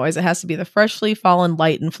trap noise. It has to be the freshly fallen,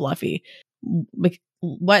 light and fluffy.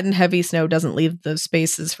 Wet and heavy snow doesn't leave those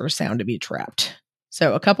spaces for sound to be trapped.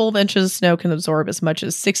 So a couple of inches of snow can absorb as much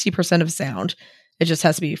as 60% of sound. It just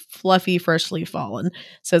has to be fluffy, freshly fallen.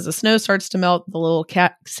 So as the snow starts to melt, the little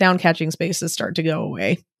sound catching spaces start to go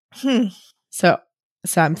away. So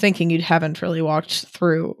I'm thinking you haven't really walked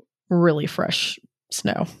through really fresh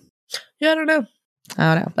snow. Yeah, I don't know.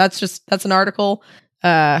 I don't know. That's an article.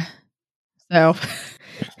 So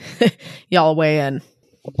y'all weigh in.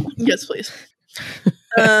 Yes, please.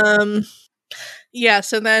 Yeah,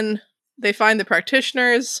 so then they find the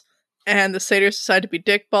practitioners and the satyrs decide to be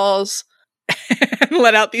dickballs and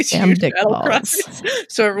let out these Damn huge dick battle balls. cries.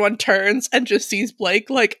 So everyone turns and just sees Blake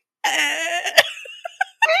like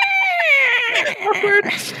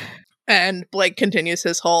awkward. And Blake continues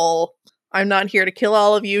his whole, I'm not here to kill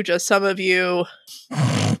all of you, just some of you.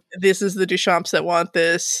 This is the Duchamps that want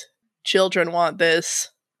this. Children want this.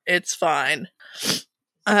 It's fine.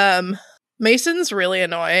 Mason's really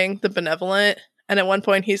annoying, the benevolent. And at one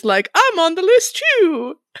point he's like, I'm on the list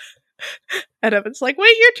too. And Evan's like,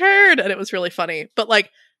 wait your turn. And it was really funny. But like,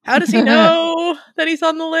 how does he know that he's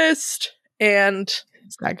on the list? And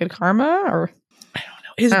is that good karma or I don't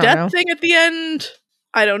know. His I don't death know. thing at the end.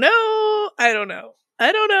 I don't know.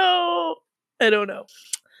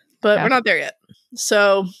 But Yeah. we're not there yet.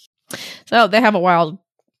 So So they have a wild,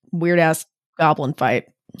 weird ass goblin fight.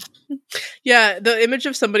 yeah, the image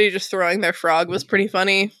of somebody just throwing their frog was pretty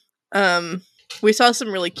funny. We saw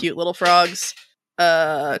some really cute little frogs.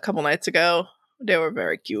 a couple nights ago. They were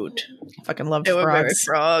very cute. I fucking love They were very frogs.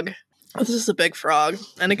 frog. This is a big frog,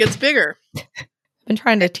 and it gets bigger. I've been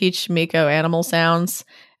trying to teach Miko animal sounds,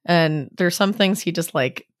 and there's some things he just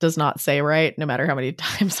like does not say right, no matter how many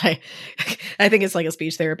times I think it's like a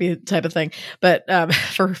speech therapy type of thing. But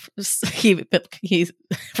for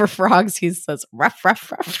frogs, he says ruff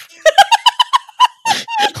ruff ruff.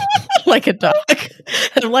 Like a dog.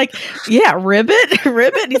 And I'm like, yeah, ribbit.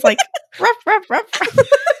 And he's like, ruff, ruff, ruff, ruff.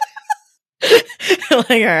 Like,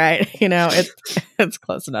 all right, it's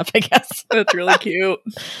close enough, I guess. That's really cute.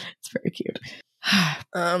 It's very cute.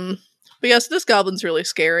 But yes, this goblin's really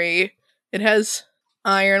scary. It has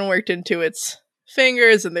iron worked into its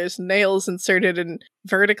fingers, and there's nails inserted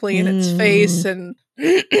vertically in its face, and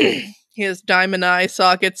he has diamond eye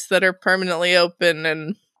sockets that are permanently open,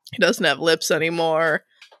 and he doesn't have lips anymore.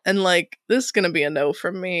 And like, this is gonna be a no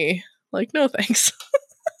from me. Like, no thanks.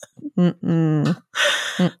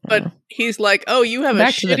 But he's like, oh, you have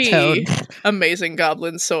Back a to the shitty, toad. amazing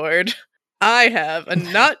goblin sword. I have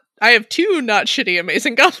two not shitty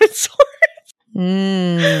amazing goblin swords.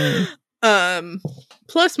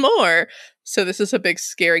 Plus more. So this is a big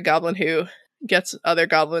scary goblin who gets other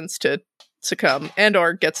goblins to succumb, and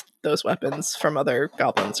or gets those weapons from other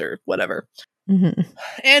goblins or whatever.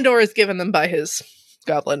 And or is given them by his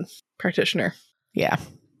goblin practitioner. Yeah.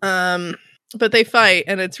 But they fight,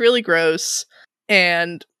 and it's really gross.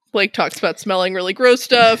 And Blake talks about smelling really gross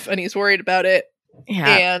stuff, and he's worried about it.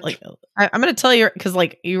 Yeah. And like, I'm going to tell you, because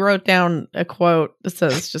like you wrote down a quote that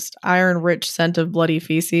says just iron-rich scent of bloody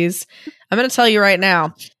feces. I'm going to tell you right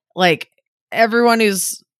now, like everyone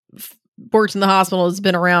who's worked in the hospital, has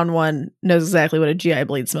been around one, knows exactly what a GI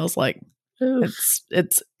bleed smells like.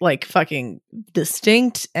 It's like fucking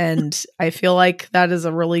distinct, and I feel like that is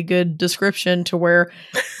a really good description to where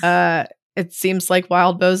it seems like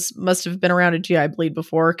Wild Bows must have been around a GI bleed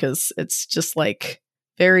before, because it's just like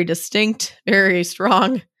very distinct, very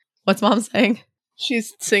strong. What's Mom saying?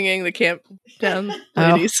 she's singing the Camp Down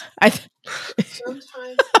ladies.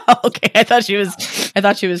 Sometimes. Okay, I thought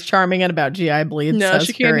she was charming and about GI bleeds. No, so I was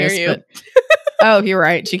she can't hear curious, you. Oh, you're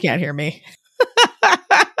right. She can't hear me.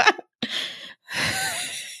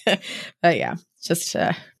 But yeah, just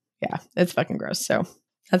it's fucking gross. So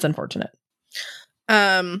that's unfortunate.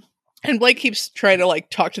 And Blake keeps trying to like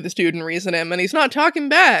talk to this dude and reason him, and he's not talking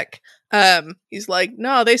back. He's like,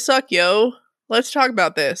 "No, they suck, yo. Let's talk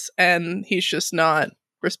about this." And he's just not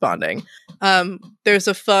responding. There's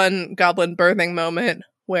a fun goblin birthing moment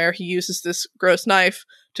where he uses this gross knife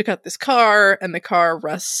to cut this car, and the car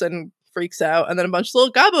rusts and freaks out, and then a bunch of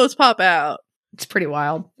little gobbos pop out. It's pretty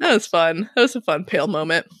wild. That was fun. That was a fun pale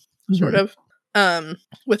moment, sort of.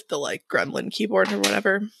 With the like gremlin keyboard or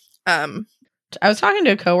whatever. I was talking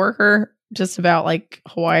to a coworker just about like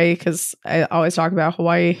Hawaii, because I always talk about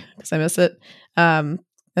Hawaii because I miss it. And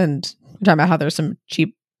we're talking about how there's some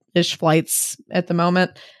cheap-ish flights at the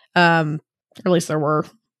moment. Or at least there were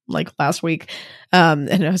like last week. And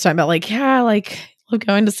I was talking about like, yeah, like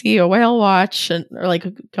going to see a whale watch, or like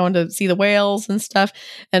going to see the whales and stuff.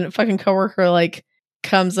 And a fucking coworker like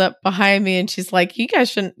comes up behind me and she's like, you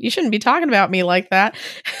shouldn't be talking about me like that.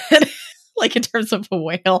 Like in terms of a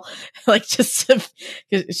whale, like just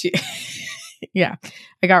she, yeah,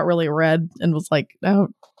 I got really red and was like, "Oh,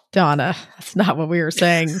 Donna, that's not what we were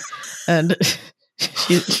saying," and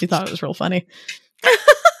she thought it was real funny.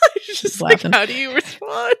 Just like, how do you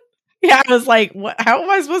respond? Yeah, I was like, "What? How am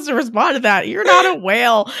I supposed to respond to that? You're not a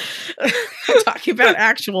whale." I'm talking about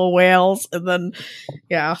actual whales, and then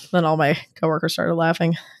all my coworkers started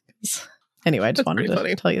laughing. Anyway, I just wanted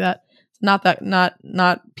to tell you that.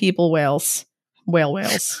 Not people whales.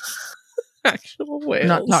 Whales. Actual whales.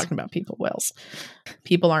 Not talking about people whales.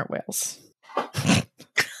 People aren't whales.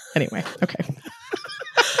 Anyway, okay.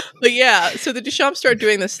 But yeah, so the Duchamps start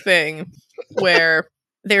doing this thing where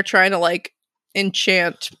they're trying to like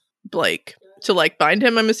enchant Blake to like bind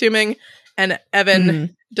him, I'm assuming. And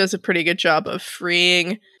Evan does a pretty good job of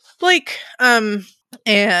freeing Blake. And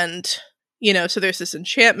so there's this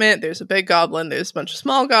enchantment, there's a big goblin, there's a bunch of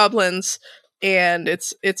small goblins, and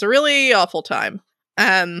it's a really awful time.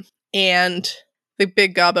 And the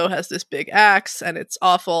big gobbo has this big axe, and it's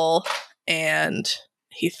awful, and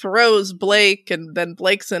he throws Blake, and then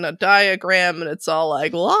Blake's in a diagram, and it's all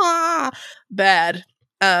like, bad.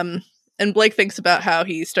 And Blake thinks about how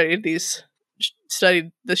he studied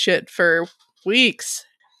the shit for weeks,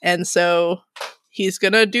 and so he's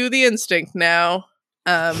gonna do the instinct now.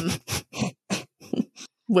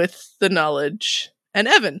 With the knowledge and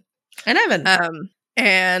Evan.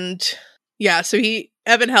 And yeah, so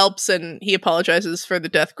Evan helps, and he apologizes for the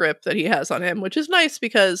death grip that he has on him, which is nice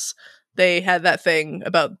because they had that thing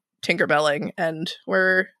about Tinkerbelling, and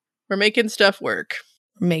we're making stuff work.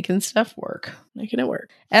 Making stuff work. Making it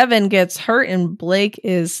work. Evan gets hurt and Blake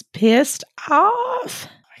is pissed off. Oh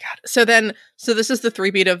my god. So this is the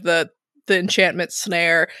 3-beat of the enchantment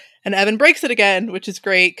snare, and Evan breaks it again, which is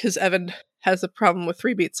great because Evan has a problem with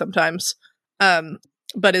 3-beats sometimes,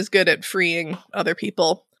 but is good at freeing other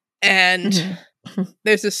people. And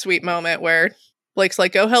there's this sweet moment where Blake's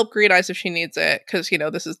like, go help Green Eyes if she needs it, because,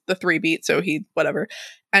 this is the 3-beat, so he, whatever.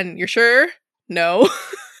 And you're sure? No.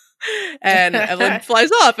 And Evelyn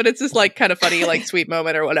flies off, and it's this, like, kind of funny, like, sweet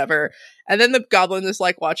moment or whatever. And then the goblin is,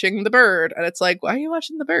 like, watching the bird, and it's like, why are you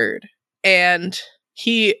watching the bird? And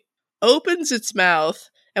he opens its mouth,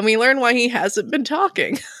 and we learn why he hasn't been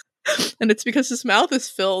talking. And it's because his mouth is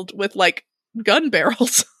filled with, like, gun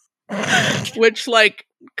barrels. Which, like,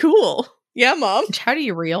 cool. Yeah, Mom. How do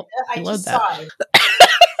you I load just that? saw it.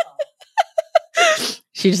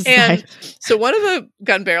 She just And died. so one of the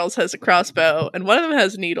gun barrels has a crossbow, and one of them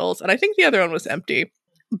has needles, and I think the other one was empty.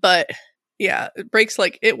 But yeah, it breaks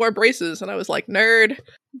like it wore braces, and I was like, nerd,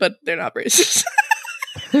 but they're not braces.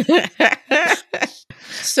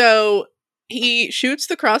 So he shoots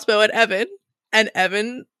the crossbow at Evan, and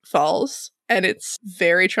Evan falls, and it's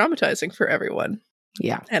very traumatizing for everyone.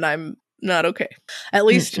 Yeah. And I'm not okay. At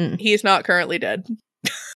least he's not currently dead.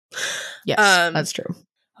 Yes, that's true.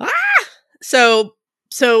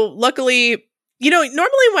 So luckily,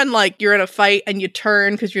 normally when like you're in a fight and you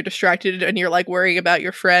turn because you're distracted and you're like worrying about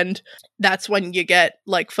your friend, that's when you get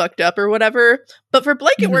like fucked up or whatever. But for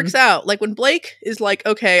Blake, it works out. Like when Blake is like,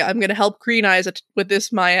 okay, I'm going to help Green Eyes with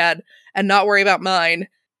this Myad and not worry about mine,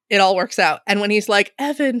 it all works out. And when he's like,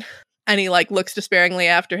 Evan, and he like looks despairingly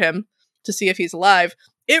after him to see if he's alive,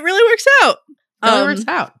 it really works out. Works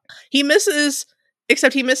out. He misses,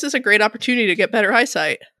 except he misses a great opportunity to get better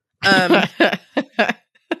eyesight. But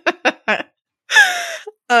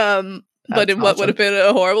in what would have been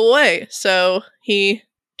a horrible way. So he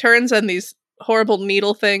turns and these horrible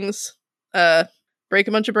needle things break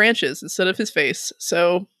a bunch of branches instead of his face.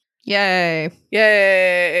 So Yay.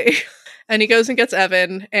 And he goes and gets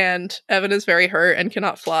Evan, and Evan is very hurt and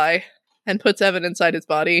cannot fly, and puts Evan inside his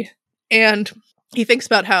body. And he thinks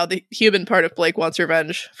about how the human part of Blake wants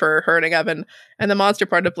revenge for hurting Evan, and the monster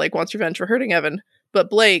part of Blake wants revenge for hurting Evan. But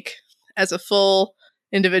Blake, as a full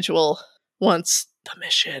individual, wants the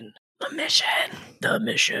mission.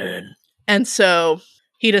 And so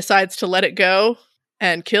he decides to let it go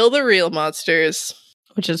and kill the real monsters.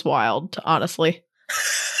 Which is wild, honestly.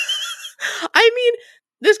 I mean,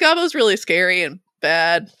 this Gobbo's really scary and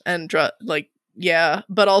bad and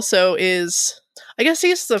but also is, I guess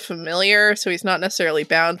he's the familiar, so he's not necessarily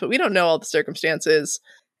bound, but we don't know all the circumstances,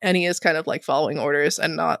 and he is kind of like following orders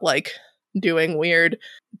and not like doing weird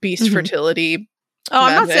beast fertility. Oh,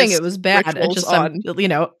 I'm not saying it was bad. It's just,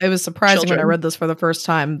 it was surprising when I children. read this for the first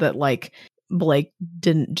time that like Blake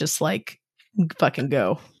didn't just like fucking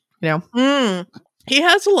go, He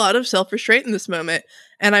has a lot of self-restraint in this moment,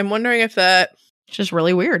 and I'm wondering if that It's just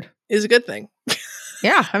really weird. is a good thing.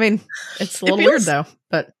 Yeah, I mean, it's a little feels- weird though,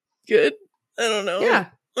 but Good? I don't know. yeah.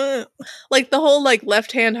 Like the whole like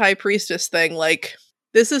left-hand high priestess thing, like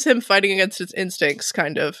this is him fighting against his instincts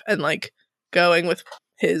kind of, and like going with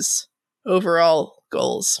his overall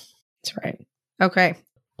goals. That's right. Okay.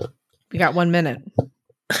 We got 1 minute.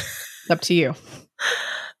 It's up to you.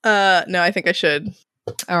 No, I think I should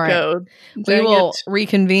All right. go. We Dang will it.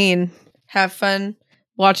 reconvene. Have fun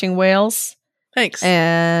watching whales. Thanks.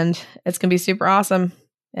 And it's going to be super awesome.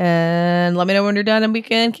 And let me know when you're done and we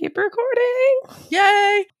can keep recording.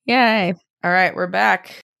 Yay! Yay. All right, we're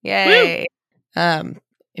back. Yay.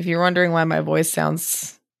 If you're wondering why my voice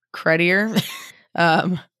sounds cruddier,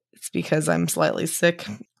 it's because I'm slightly sick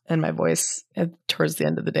and my voice towards the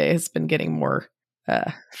end of the day has been getting more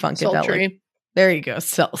funkadelic. Sultry. There you go,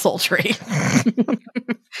 sultry.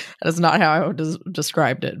 That is not how I would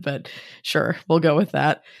described it, but sure, we'll go with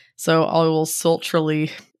that. So I will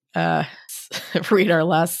sultrily read our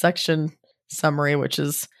last section summary, which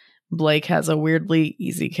is Blake has a weirdly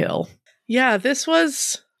easy kill. Yeah, this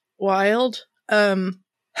was wild.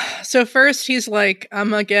 So first he's like,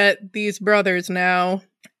 I'm gonna get these brothers now,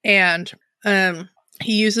 and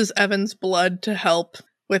he uses Evan's blood to help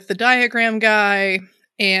with the diagram guy,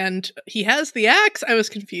 and he has the axe. I was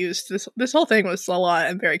confused. This whole thing was a lot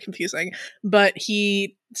and very confusing. But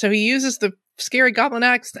he uses the scary goblin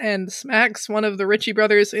axe and smacks one of the Ritchie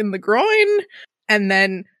brothers in the groin, and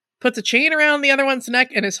then puts a chain around the other one's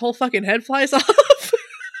neck, and his whole fucking head flies off.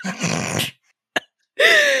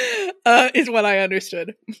 Is what I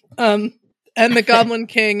understood. And the Goblin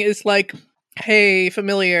King is like, hey,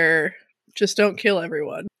 familiar, Just don't kill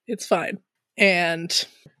everyone. It's fine. And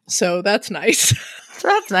so that's nice. So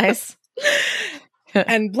that's nice.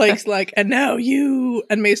 And Blake's like, and now you.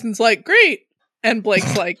 And Mason's like, great. And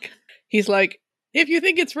Blake's like, he's like, if you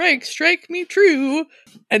think it's rank, strike me true.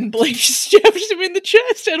 And Blake stabs him in the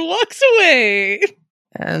chest and walks away.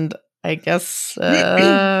 And I guess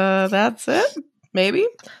that's it. Maybe.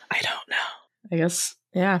 I don't know. I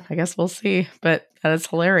guess we'll see. But that is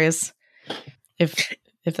hilarious. If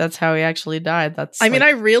that's how he actually died, that's. I mean,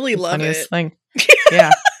 I really love it. Thing.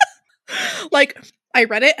 Yeah. Like, I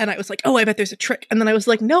read it and I was like, oh, I bet there's a trick. And then I was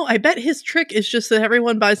like, no, I bet his trick is just that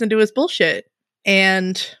everyone buys into his bullshit.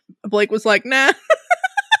 And Blake was like, nah.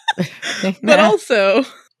 But also,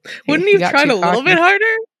 wouldn't he have tried a little bit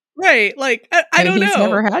harder? Right. Like, I don't know. He's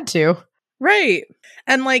never had to. Right.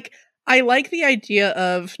 And like, I like the idea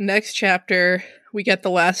of next chapter, we get the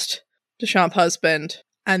last Deschamps husband,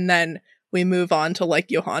 and then we move on to like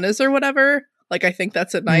Johannes or whatever. Like, I think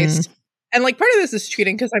that's a nice. And like, part of this is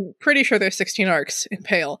cheating because I'm pretty sure there's 16 arcs in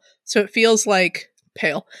Pale. So it feels like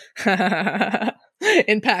Pale.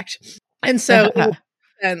 Impact. And so it makes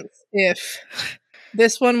sense if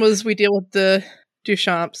this one was we deal with the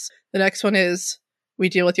Deschamps, the next one is we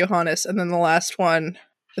deal with Johannes, and then the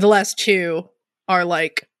last two are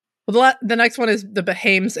like, well, the next one is the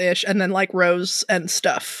Behames-ish, and then like Rose and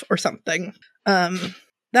stuff or something.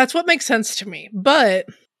 That's what makes sense to me. But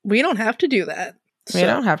we don't have to do that. We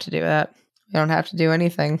don't have to do that. We don't have to do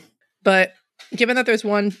anything. But given that there's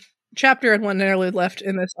one chapter and one interlude left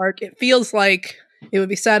in this arc, it feels like it would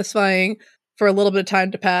be satisfying for a little bit of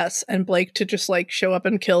time to pass and Blake to just like show up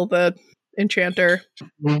and kill the enchanter.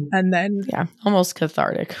 And then almost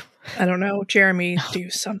cathartic. I don't know, Jeremy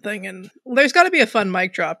do something, and there's got to be a fun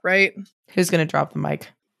mic drop, right? Who's going to drop the mic?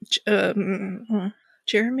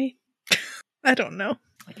 Jeremy? I don't know.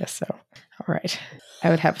 I guess so. All right.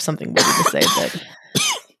 I would have something witty to say, but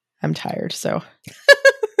I'm tired, so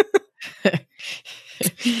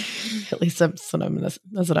at least that's what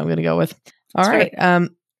I'm gonna go with. All right.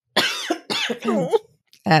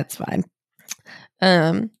 That's fine.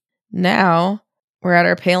 Now we're at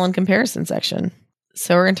our Pale in comparison section.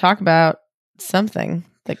 So we're gonna talk about something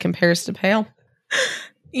that compares to Pale.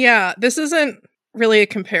 Yeah, this isn't really a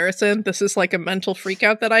comparison. This is like a mental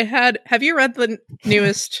freakout that I had. Have you read the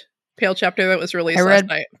newest Pale chapter that was released last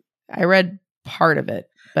night? I read part of it,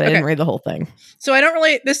 but I didn't read the whole thing. So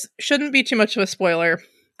this shouldn't be too much of a spoiler.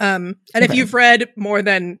 And if you've read more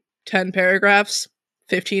than 10 paragraphs,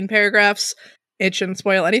 15 paragraphs, it shouldn't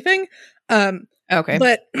spoil anything. Okay.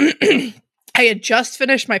 But I had just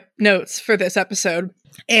finished my notes for this episode,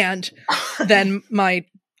 and then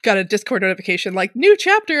got a Discord notification like new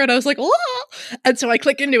chapter, and I was like, oh! And so I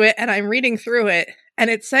click into it and I'm reading through it, and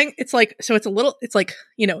it's saying it's like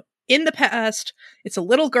in the past, it's a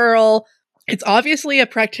little girl, it's obviously a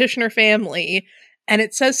practitioner family, and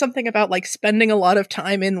it says something about like spending a lot of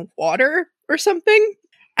time in water or something.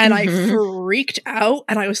 And I freaked out,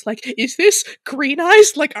 and I was like, is this Green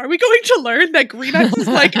Eyes? Like, are we going to learn that Green Eyes has,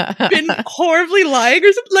 like, been horribly lying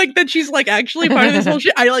or something? Like, that she's, like, actually part of this whole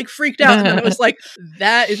shit? I, like, freaked out, and then I was like,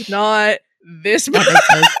 that is not this book.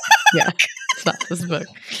 Yeah, it's not this book.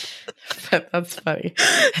 But that's funny.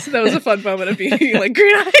 So that was a fun moment of being like,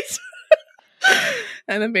 Green Eyes.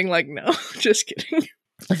 And then being like, no, just kidding.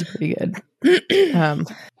 That's pretty good.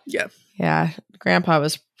 Yeah. Yeah, Grandpa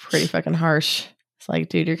was pretty fucking harsh. It's like,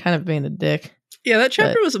 dude, you're kind of being a dick. Yeah, that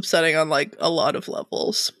chapter was upsetting on like a lot of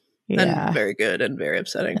levels. Yeah. And very good and very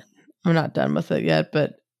upsetting. I'm not done with it yet,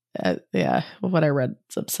 but what I read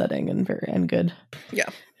is upsetting and very good. Yeah.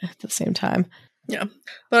 At the same time. Yeah.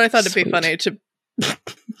 But I thought it'd be funny to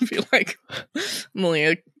feel like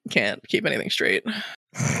Malia can't keep anything straight.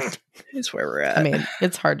 Is where we're at. I mean,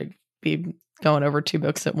 it's hard to be going over 2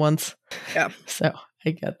 books at once. Yeah. So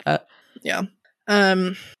I get that. Yeah.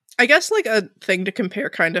 I guess like a thing to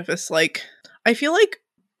compare kind of is like, I feel like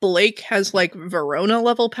Blake has like Verona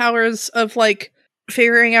level powers of like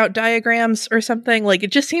figuring out diagrams or something. Like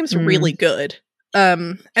it just seems really good.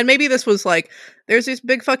 And maybe this was like, there's these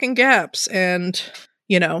big fucking gaps and,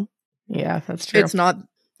 Yeah, that's true. It's not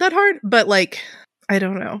that hard, but like, I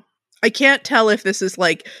don't know. I can't tell if this is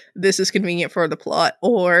like, this is convenient for the plot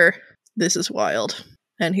or this is wild.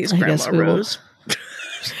 And he's Grandma Rose.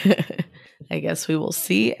 I guess we will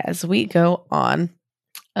see as we go on.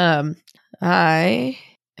 I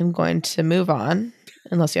am going to move on,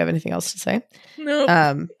 unless you have anything else to say.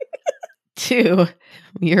 No. To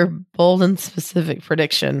your bold and specific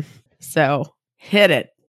prediction. So hit it.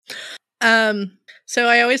 So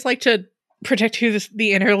I always like to predict who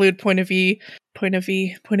the interlude point of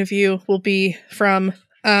view will be from.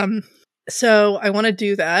 So I want to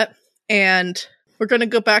do that. and we're going to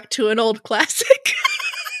go back to an old classic.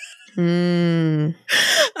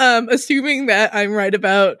 Assuming that I'm right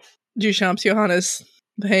about Duchamp's Johannes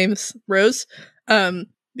Hames Rose, the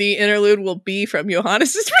interlude will be from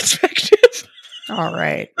Johannes's perspective. All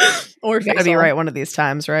right. Or you gotta be right one of these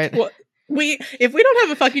times, right? Well, if we don't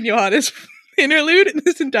have a fucking Johannes interlude in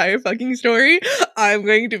this entire fucking story, I'm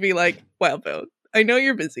going to be like, wow, Bill, I know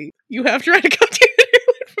you're busy. You have to write a goddamn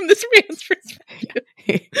interlude from this man's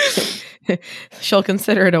perspective. She'll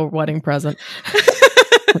consider it a wedding present.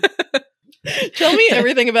 Tell me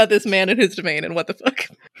everything about this man and his domain and what the fuck.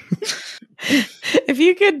 If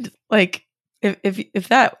you could, like,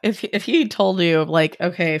 if he told you, like,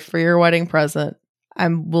 okay, for your wedding present, I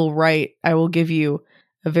will give you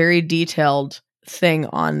a very detailed thing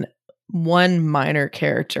on one minor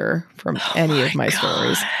character from any of my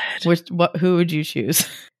stories. Who would you choose?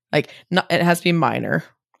 Like, it has to be minor.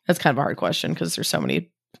 That's kind of a hard question because there's so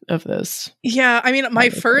many of those. Yeah, I mean, my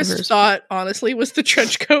first thought, honestly, was the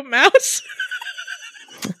trenchcoat mouse.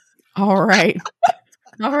 All right.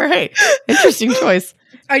 Interesting choice.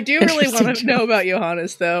 I do really want to know about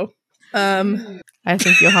Johannes, though. I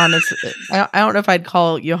think Johannes. I don't know if I'd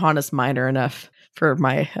call Johannes minor enough for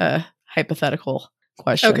my hypothetical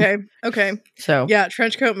question. Okay. So yeah,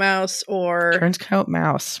 trenchcoat mouse or trenchcoat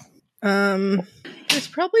mouse. There's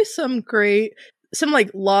probably some like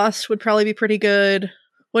Lost would probably be pretty good.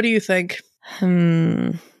 What do you think?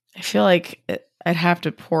 I feel like I'd have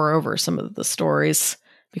to pour over some of the stories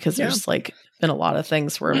because there's like been a lot of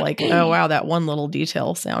things where like, oh wow, that one little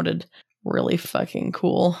detail sounded really fucking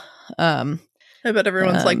cool. I bet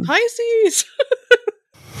everyone's like Pisces.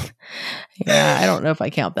 Yeah, I don't know if I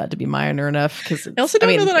count that to be minor enough because I also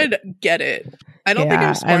don't know that I'd get it. I don't think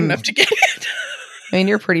I'm smart enough to get it. I mean,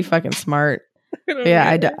 you're pretty fucking smart.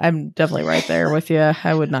 I'm definitely right there with you.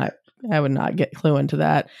 I would not get clue into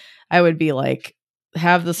that. I would be like,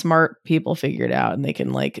 have the smart people figure it out and they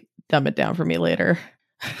can like dumb it down for me later.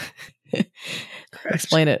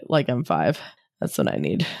 Explain it like I'm 5. That's what I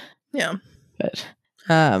need. Yeah. But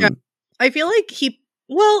I feel like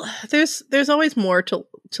there's always more to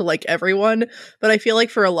like everyone, but I feel like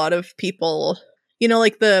for a lot of people, you know,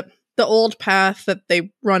 like the old path that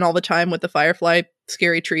they run all the time with the Firefly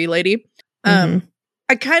scary tree lady. I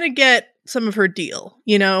kind of get some of her deal,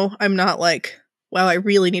 you know. I'm not like, wow, I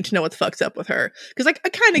really need to know what the fuck's up with her, because like I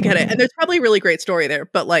kind of get it, and there's probably a really great story there,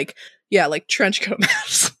 but like, yeah, like trenchcoat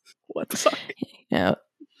mouse. What the fuck? Yeah,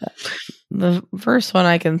 the first one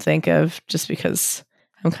I can think of, just because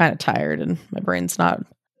I'm kind of tired and my brain's not.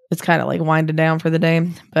 It's kind of like winding down for the day,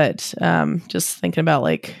 but just thinking about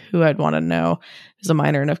like who I'd want to know is a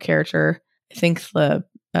minor enough character. I think the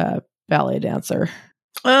ballet dancer.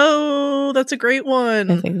 Oh, that's a great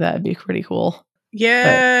one. I think that'd be pretty cool.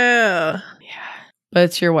 Yeah. But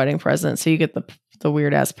it's your wedding present, so you get the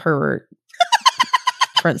weird ass pervert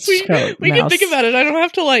French coat. We can think about it. I don't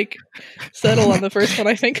have to like settle on the first one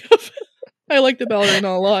I think of. I like the ballerina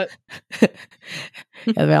a lot. Yeah,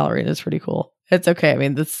 the ballerina is pretty cool. It's okay. I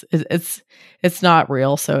mean, it's not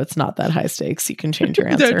real, so it's not that high stakes. You can change your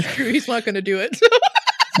answer. That's true. He's not going to do it.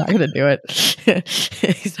 He's not going to do it.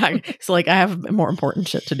 He's like, I have more important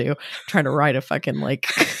shit to do. I'm trying to write a fucking like.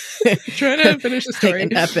 Trying to finish the story.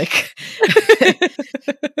 An epic.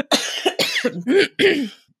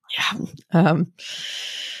 Yeah.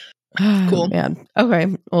 Cool. Man.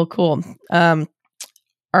 Okay. Well, cool.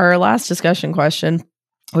 Our last discussion question,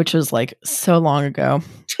 which was like so long ago,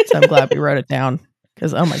 so I'm glad we wrote it down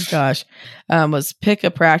because oh my gosh, was pick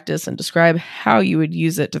a practice and describe how you would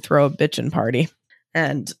use it to throw a bitchin' party.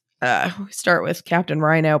 And we start with Captain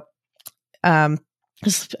Rhino. I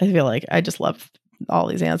feel like I just love all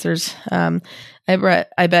these answers. I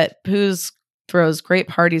bet Poos throws great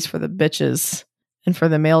parties for the bitches and for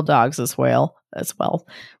the male dogs as well.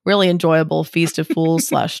 Really enjoyable feast of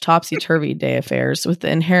fools / topsy-turvy day affairs with the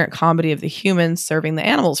inherent comedy of the humans serving the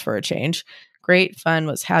animals for a change. Great fun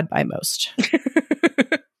was had by most.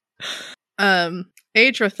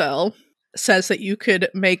 Adrathel says that you could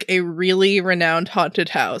make a really renowned haunted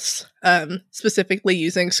house, specifically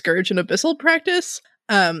using Scourge and Abyssal practice.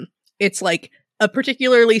 It's like a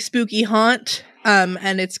particularly spooky haunt,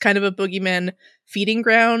 and it's kind of a boogeyman feeding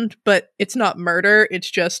ground, but it's not murder,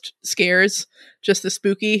 it's just scares, just the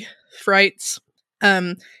spooky frights.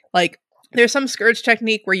 Like there's some Scourge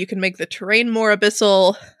technique where you can make the terrain more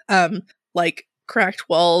abyssal, like cracked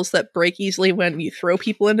walls that break easily when you throw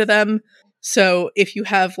people into them. So if you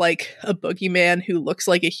have like a boogeyman who looks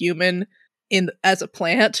like a human as a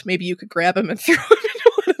plant, maybe you could grab him and throw him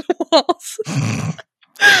into one of the walls.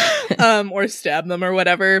 Or stab them or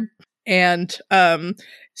whatever. And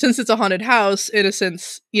since it's a haunted house,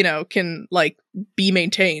 innocence, you know, can like be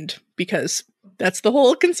maintained because that's the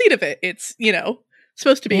whole conceit of it. It's, you know,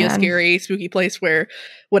 supposed to be a scary, spooky place where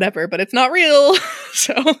whatever, but it's not real.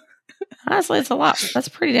 So honestly, that's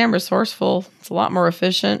pretty damn resourceful. It's a lot more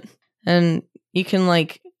efficient. And you can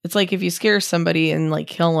like, it's like if you scare somebody and like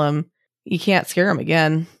kill them, you can't scare them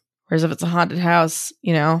again. Whereas if it's a haunted house,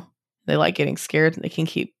 you know, they like getting scared and they can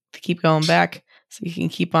keep going back. So you can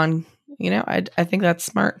keep on, you know, I think that's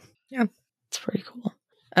smart. Yeah. It's pretty cool.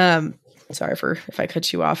 Sorry if I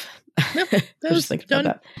cut you off. No, I was just thinking about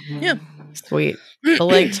that. Yeah. Sweet.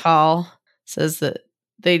 Blake Tall says that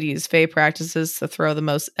they'd use Fae practices to throw the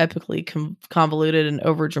most epically convoluted and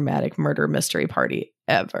overdramatic murder mystery party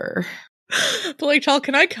ever. Blake Tall,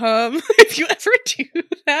 can I come? If you ever do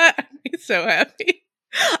that, I'd be so happy.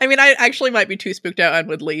 I mean, I actually might be too spooked out and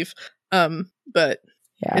would leave. But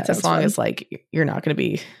yeah, as long as like you're not going to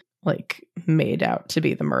be like made out to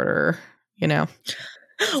be the murderer, you know.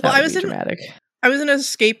 Well, I was in an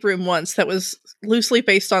escape room once that was loosely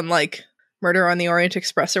based on like Murder on the Orient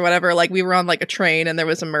Express or whatever. Like we were on like a train and there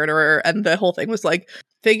was a murderer and the whole thing was like,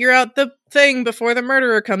 figure out the thing before the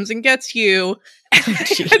murderer comes and gets you. And I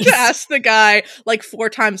had to ask the guy like 4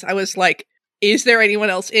 times. I was like, is there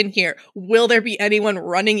anyone else in here? Will there be anyone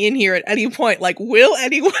running in here at any point? Like, will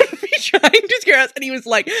anyone be trying to scare us? And he was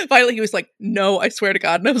like, finally he was like, no, I swear to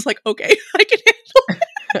God. And I was like, okay, I can handle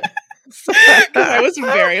it. Because I was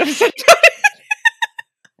very upset about it.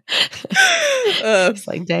 It's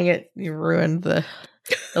like, dang it, you ruined the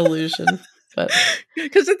illusion. But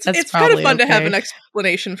because it's kind of fun to have an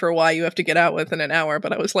explanation for why you have to get out within an hour.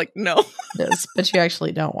 But I was like, no. Yes, but you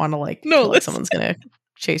actually don't want to like feel like someone's gonna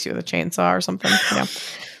chase you with a chainsaw or something. Yeah.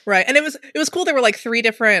 Right. And it was cool. There were like 3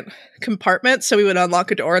 different compartments. So we would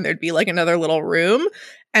unlock a door and there'd be like another little room.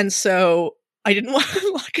 And so I didn't want to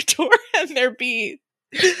unlock a door and there'd be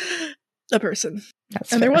a person.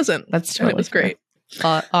 That's and fair. there wasn't. That's totally and it was great.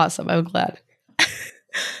 Awesome. I'm glad.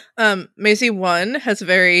 Maisie 1 has a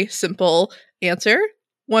very simple answer.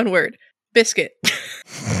 1 word. Biscuit.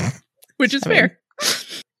 Which is fair.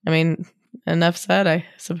 I mean, enough said, I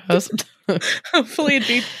suppose. Hopefully it'd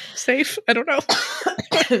be safe. I don't know.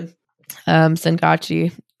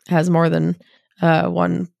 Sengachi has more than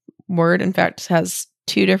 1 word. In fact, has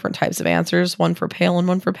 2 different types of answers, one for pale and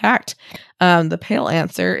one for packed. The pale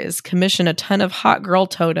answer is commission a ton of hot girl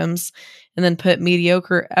totems and then put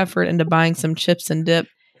mediocre effort into buying some chips and dip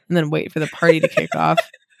and then wait for the party to kick off.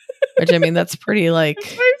 Which, I mean, that's pretty like...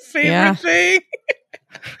 That's my favorite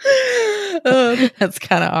thing. That's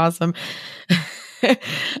kind of awesome.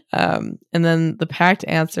 And then the packed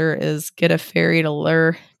answer is get a fairy to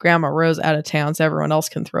lure Grandma Rose out of town so everyone else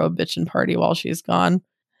can throw a bitchin' party while she's gone.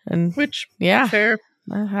 And which, yeah, fair.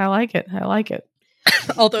 I like it.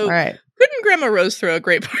 Although, right. Couldn't Grandma Rose throw a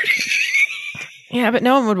great party? Yeah, but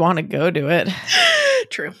no one would want to go to it.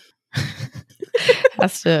 True.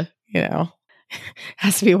 Has to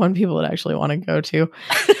be one people would actually want to go to.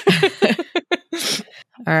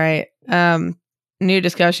 All right. New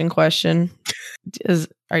discussion question.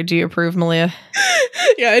 Do you approve, Malia?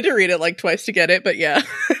 Yeah, I had to read it like twice to get it, but yeah.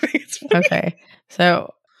 I think it's funny. Okay.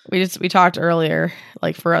 So we talked earlier,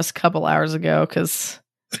 like for us a couple hours ago, because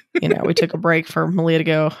we took a break for Malia to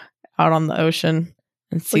go out on the ocean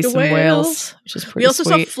and see some whales, which is pretty We also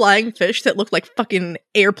sweet. saw flying fish that looked like fucking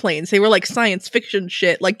airplanes. They were like science fiction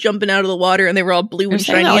shit, like jumping out of the water, and they were all blue and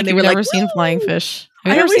shiny. Like and they you've were never like, seen flying fish.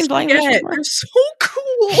 Have I you ever always seen flying fish forget. before? They're so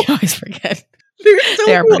cool. You always forget. They're so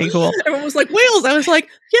They are cool. pretty cool. Everyone was like, whales. I was like,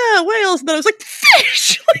 yeah, whales. And then I was like,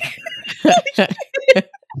 fish. Like, no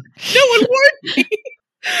one warned me.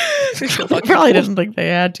 I probably didn't think they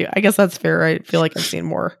had to. I guess that's fair. I feel like I've seen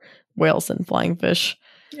more whales than flying fish.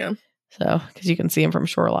 Yeah. So, because you can see them from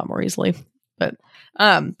shore a lot more easily. But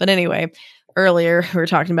anyway, earlier we were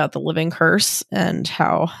talking about the living curse and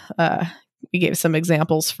how we gave some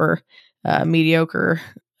examples for mediocre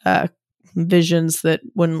visions that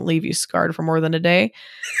wouldn't leave you scarred for more than a day.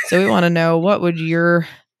 So we want to know, what would your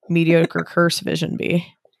mediocre curse vision be?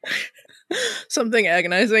 Something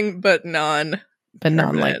agonizing, but non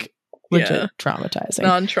like legit traumatizing.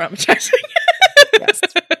 Non-traumatizing. Yes.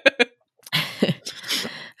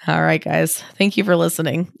 All right, guys. Thank you for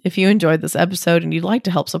listening. If you enjoyed this episode and you'd like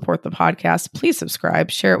to help support the podcast, please subscribe,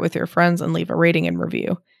 share it with your friends, and leave a rating and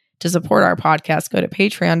review. To support our podcast, go to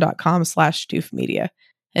patreon.com/doofmedia.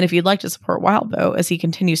 And if you'd like to support Wildbow as he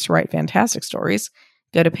continues to write fantastic stories,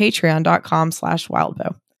 go to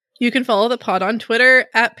patreon.com/wildbow. You can follow the pod on Twitter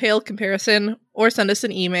 @PaleComparison or send us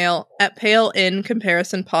an email at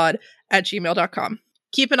paleincomparisonpod@gmail.com.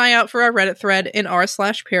 Keep an eye out for our Reddit thread in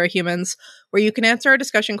r/parahumans, where you can answer our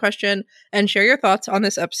discussion question and share your thoughts on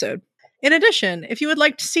this episode. In addition, if you would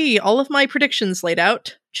like to see all of my predictions laid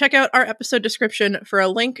out, check out our episode description for a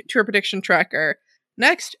link to a prediction tracker.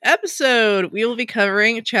 Next episode, we will be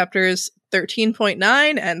covering chapters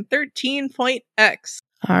 13.9 and 13.x.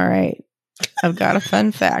 All right. I've got a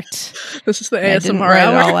fun fact. This is the I didn't ASMR write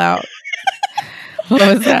it hour. all out. What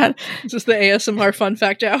was that? This is the ASMR fun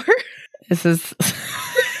fact hour. This is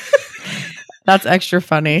that's extra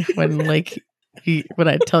funny when when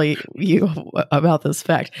I tell you about this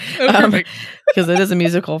fact, Perfect. because it is a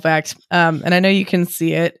musical fact, and I know you can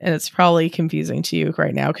see it, and it's probably confusing to you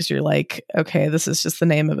right now because you're like, okay, this is just the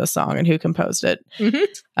name of a song and who composed it.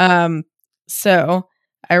 Mhm. So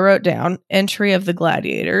I wrote down "Entry of the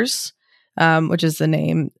Gladiators," which is the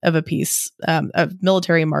name of a piece of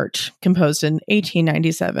military march composed in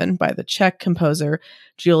 1897 by the Czech composer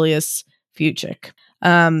Julius Fučík,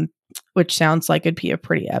 which sounds like it'd be a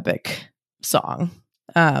pretty epic song.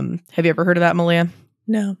 Have you ever heard of that, Malia?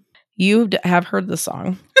 No. You have heard the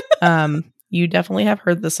song. You definitely have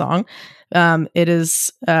heard the song. It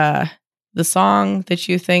is the song that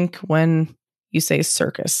you think when you say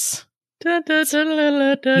circus. Yep.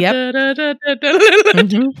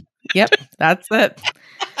 Mhm. Yep, that's it.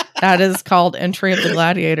 That is called Entry of the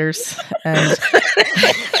Gladiators. And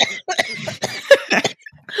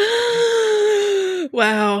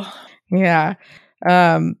Wow. yeah.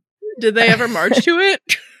 Did they ever march to it?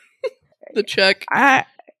 The Czech. I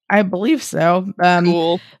believe so.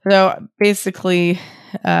 Cool. So basically,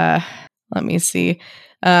 let me see.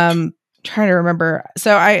 Trying to remember.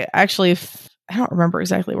 So I don't remember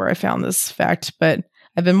exactly where I found this fact, but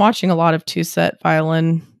I've been watching a lot of Two Set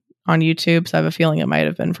Violin on YouTube, so I have a feeling it might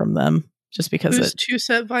have been from them, just because Who's Two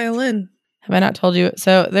Set Violin? Have I not told you?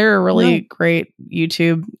 So they're a really great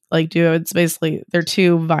YouTube duo. It's basically they're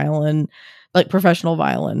two violin, professional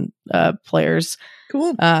violin players,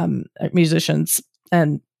 Cool. musicians,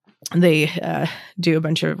 and they do a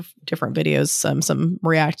bunch of different videos. Some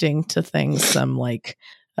reacting to things, some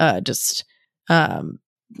just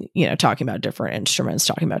talking about different instruments,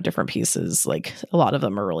 talking about different pieces. Like a lot of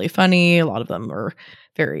them are really funny, a lot of them are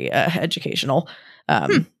very educational,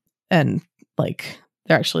 and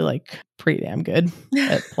they're actually pretty damn good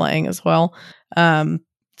at playing as well. So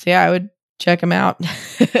yeah, I would check them out.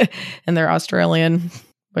 And they're Australian,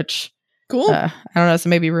 which Cool. I don't know. So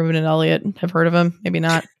maybe Ruben and Elliot have heard of them, maybe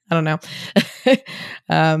not. I don't know.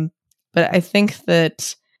 But I think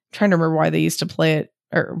that I'm trying to remember why they used to play it,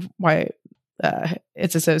 or why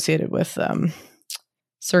it's associated with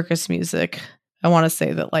circus music. I want to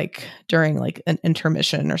say that during an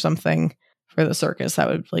intermission or something for the circus,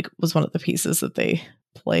 that was one of the pieces that they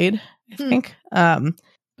played, I think.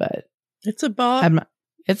 But it's a bop.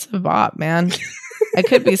 It's a bop, man. I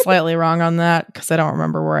could be slightly wrong on that because I don't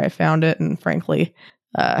remember where I found it, and frankly,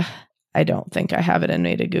 I don't think I have it in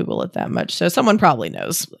me to Google it that much. So someone probably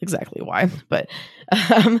knows exactly why. But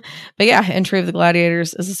yeah, Entry of the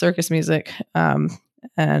Gladiators is a circus music, and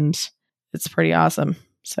it's pretty awesome.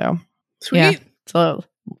 So Sweet. yeah, so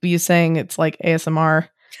you saying it's like ASMR,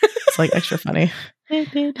 it's extra funny.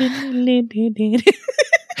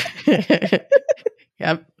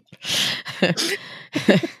 Yep.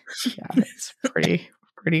 Yeah, it's pretty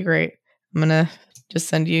great. I'm gonna just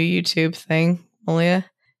send you a YouTube thing, Malia,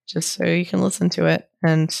 just so you can listen to it.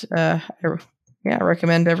 And I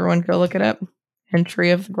recommend everyone go look it up.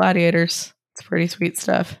 Entry of the Gladiators. It's pretty sweet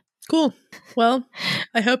stuff. Cool. Well,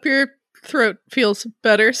 I hope your throat feels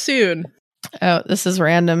better soon. Oh, this is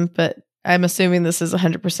random, but I'm assuming this is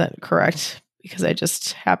 100% correct because I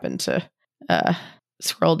just happened to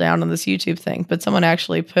scroll down on this YouTube thing. But someone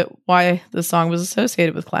actually put why the song was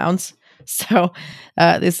associated with clowns. So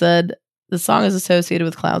they said the song is associated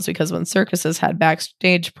with clowns because when circuses had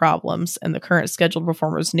backstage problems and the current scheduled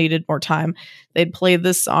performers needed more time, they'd play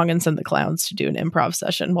this song and send the clowns to do an improv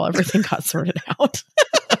session while everything got sorted out.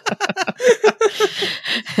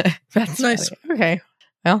 That's nice. Funny. Okay.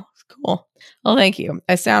 Well, cool. Well, thank you.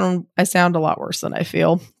 I sound a lot worse than I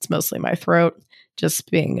feel. It's mostly my throat just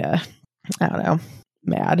being I don't know,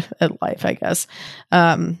 mad at life, I guess.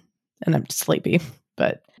 And I'm sleepy,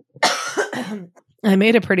 but I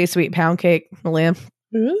made a pretty sweet pound cake, Malia.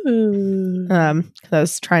 Ooh. Cause I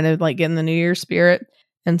was trying to get in the New Year spirit.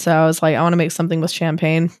 And so I was like, I want to make something with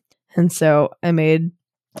champagne. And so I made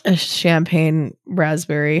a champagne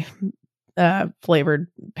raspberry flavored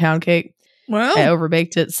pound cake. Wow. I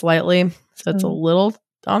overbaked it slightly. So it's a little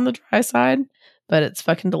on the dry side, but it's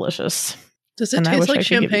fucking delicious. Does it And I taste wish I like could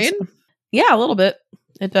give you champagne? some. Yeah, a little bit.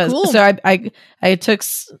 It does. Cool. So I took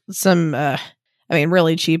some I mean,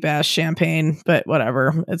 really cheap ass champagne, but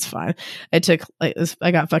whatever, it's fine. I took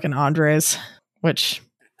I got fucking Andres, which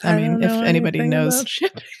I mean, if anybody knows, you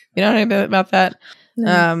know anything about that?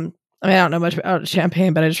 No. I mean, I don't know much about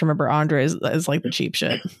champagne, but I just remember Andres is like the cheap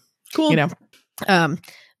shit, Cool. you know.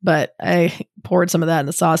 But I poured some of that in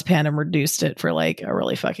the saucepan and reduced it for like a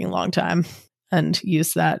really fucking long time, and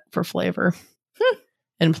used that for flavor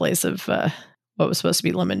in place of what was supposed to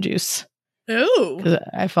be lemon juice. Oh. Because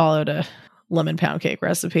I followed a lemon pound cake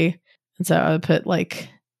recipe, and so I would put like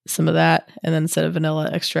some of that, and then instead of vanilla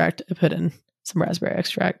extract, I put in some raspberry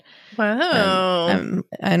extract. Wow.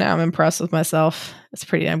 I know, I'm impressed with myself. It's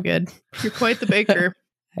pretty damn good. You're quite the baker.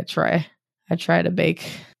 I try to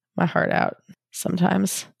bake my heart out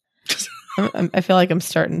sometimes. I feel like I'm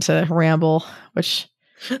starting to ramble, which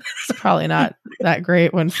is probably not that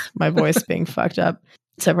great when my voice being fucked up.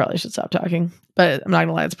 So I probably should stop talking. But I'm not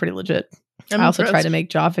gonna lie, it's pretty legit. I also tried to make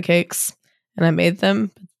Jaffa cakes, and I made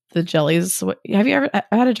them. The jellies. Have you ever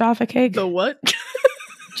had a Jaffa cake? The what?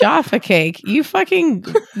 Jaffa cake. You've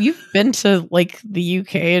been to like the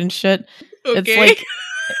UK and shit. Okay. It's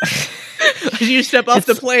like you step off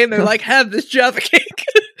the plane, they're like, have this Jaffa cake.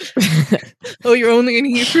 Oh, you're only in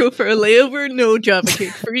Heathrow for a layover? No Jaffa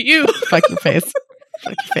cake for you. Fuck your face.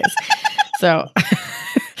 So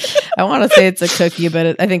I want to say it's a cookie,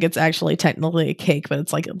 but I think it's actually technically a cake, but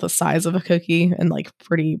it's like the size of a cookie and like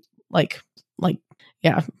pretty like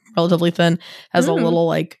yeah, relatively thin. Has a little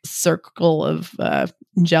like circle of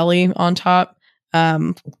jelly on top.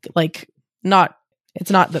 It's not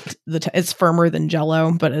it's firmer than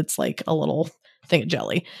Jell-O, but it's like a little thing of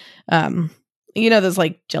jelly. You know those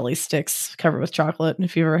like jelly sticks covered with chocolate.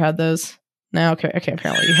 If you've ever had those. No, okay.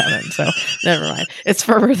 Apparently you haven't, so never mind. It's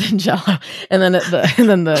firmer than Jell-O, and then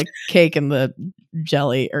the cake and the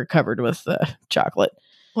jelly are covered with chocolate.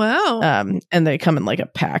 Wow. And they come in like a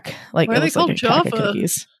pack. Like why it are they looks like called a pack of Jaffa?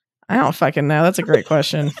 cookies. I don't fucking know. That's a great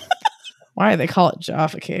question. Why do they call it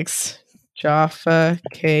Jaffa cakes? Jaffa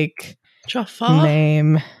cake Jaffa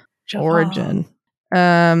name Jaffa. origin.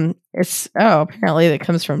 Apparently it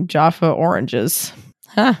comes from Jaffa oranges.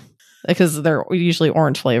 Huh. Because they're usually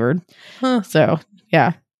orange flavored. Huh. So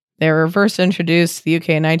yeah. They were first introduced to the UK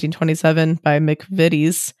in 1927 by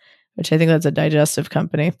McVitie's, which I think that's a digestive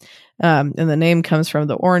company. And the name comes from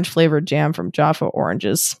the orange flavored jam from Jaffa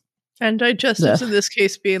oranges. And digestives in this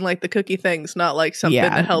case being like the cookie things, not like something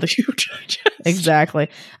to help you digest. Exactly.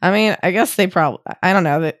 I mean, I guess they probably, I don't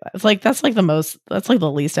know. It's like, that's like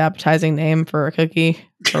the least appetizing name for a cookie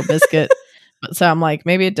or biscuit. So I'm like,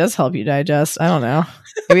 maybe it does help you digest. I don't know.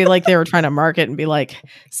 Maybe like they were trying to market and be like,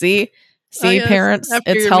 see, yes, parents,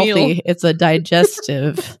 it's healthy. Meal. It's a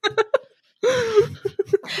digestive.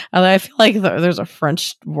 Although I feel like there's a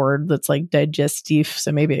French word that's like digestif,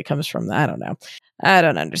 so maybe it comes from that. I don't know. I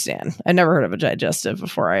don't understand. I never heard of a digestive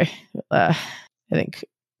before I think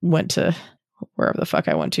went to wherever the fuck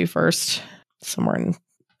I went to first. Somewhere in,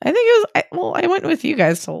 I think it was, I went with you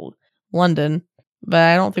guys to London, but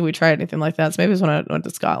I don't think we tried anything like that. So maybe it was when I went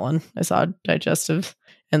to Scotland. I saw a digestive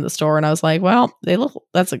in the store and I was like, well,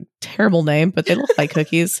 that's a terrible name, but they look like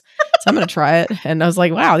cookies. So I'm going to try it. And I was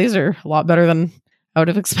like, wow, these are a lot better than I would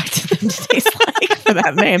have expected them to taste like for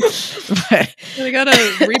that name. But they got to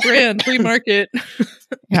rebrand, remarket.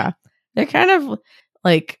 Yeah. They're kind of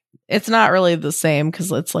like, it's not really the same because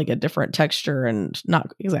it's like a different texture and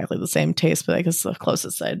not exactly the same taste, but I guess the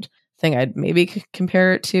closest thing I'd maybe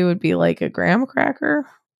compare it to would be like a graham cracker,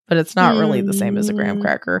 but it's not really the same as a graham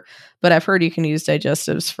cracker. But I've heard you can use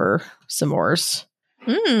digestives for s'mores,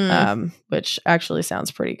 which actually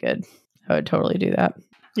sounds pretty good. I would totally do that.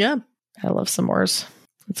 Yeah. I love s'mores.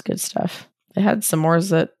 It's good stuff. I had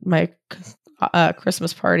s'mores at my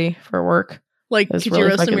Christmas party for work. Like, did you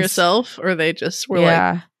roast them yourself, or they just were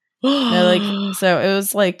like... Yeah, so it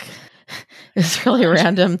was like, it was really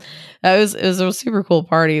random. It was a super cool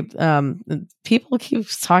party. People keep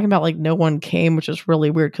talking about like no one came, which is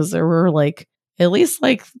really weird because there were like at least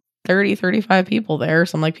like 30, 35 people there.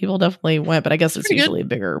 So I'm like, people definitely went, but I guess it's pretty usually good. A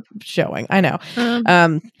bigger showing. I know.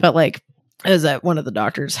 But like, it was at one of the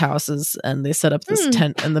doctor's houses and they set up this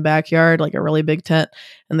tent in the backyard, like a really big tent.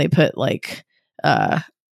 And they put like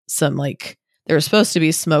some like, there were supposed to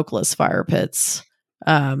be smokeless fire pits,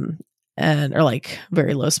 or like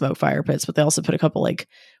very low smoke fire pits, but they also put a couple like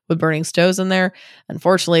wood burning stoves in there.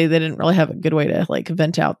 Unfortunately, they didn't really have a good way to like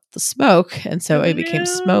vent out the smoke. And so it became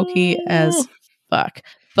smoky as fuck.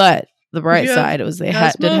 But the bright side was they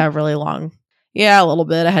did have really long. Yeah, a little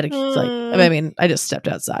bit. I had to I just stepped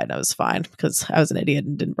outside and I was fine because I was an idiot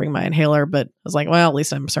and didn't bring my inhaler. But I was like, well, at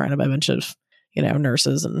least I'm surrounded by a bunch of,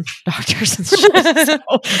 nurses and doctors and shit. So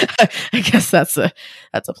I guess that's a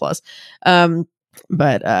plus.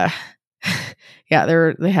 But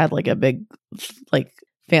yeah, they had like a big like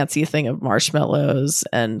fancy thing of marshmallows,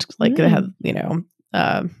 and like they had, you know,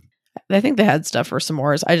 I think they had stuff for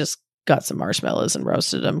s'mores. I just got some marshmallows and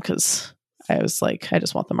roasted them because I was like, I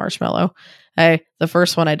just want the marshmallow. The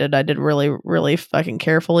first one I did really, really fucking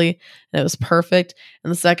carefully, and it was perfect.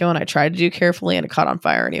 And the second one I tried to do carefully, and it caught on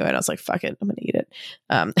fire anyway. And I was like, fuck it, I'm gonna eat it.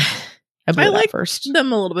 I like first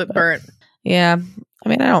them a little bit burnt. Yeah, I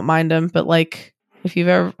mean, I don't mind them, but like, if you've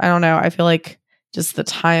ever, I don't know, I feel like just the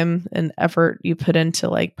time and effort you put into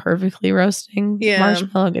like perfectly roasting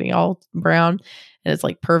marshmallow, getting all brown, and it's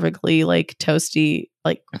like perfectly like toasty,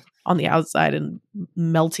 like on the outside and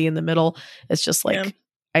melty in the middle. It's just like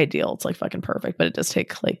ideal. It's like fucking perfect, but it does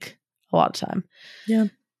take like a lot of time. Yeah.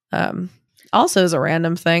 Also, as a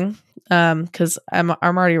random thing, because I'm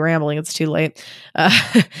already rambling. It's too late.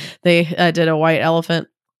 They did a white elephant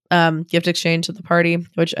gift exchange at the party,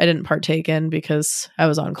 which I didn't partake in because I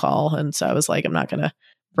was on call, and so I was like, I'm not gonna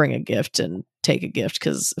bring a gift and take a gift,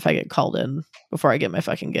 because if I get called in before I get my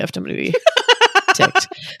fucking gift, I'm gonna be ticked.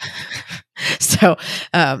 So,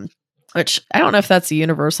 which I don't know if that's a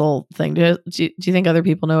universal thing. Do you think other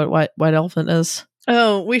people know what white elephant is?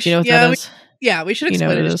 Oh, we should. You know what that is? We should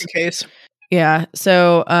explain it just in case. Yeah.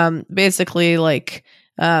 So, basically, like,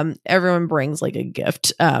 everyone brings like a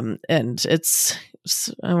gift, and it's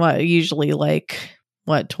usually like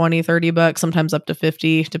 $20-$30, sometimes up to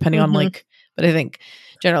 $50, depending on like, but I think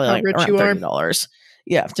generally how like rich around you are. $30.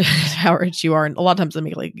 Yeah, how rich you are, and a lot of times they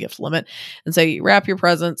make like a gift limit, and so you wrap your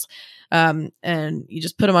presents, and you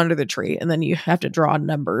just put them under the tree, and then you have to draw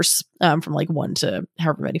numbers from like 1 to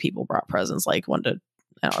however many people brought presents, like 1 to,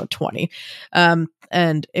 I don't know, 20.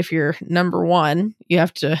 And if you're number 1, you're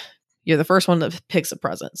the first one that picks a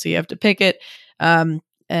present, so you have to pick it. And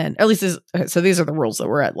at least these are the rules that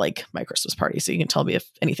were at like my Christmas party, so you can tell me if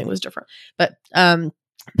anything was different. But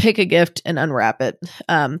pick a gift and unwrap it.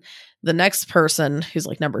 The next person, who's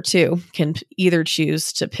like number 2, can either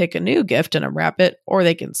choose to pick a new gift and unwrap it, or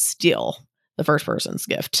they can steal the first person's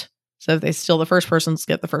gift. So if they steal the first person's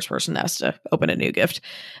gift, the first person has to open a new gift.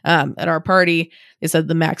 At our party, they said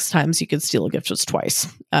the max times you could steal a gift was twice.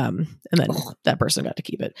 And then that person got to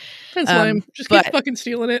keep it. That's lame. Just keep fucking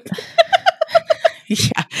stealing it.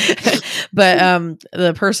 Yeah. But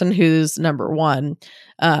the person who's number 1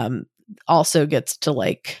 also gets to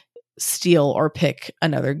like steal or pick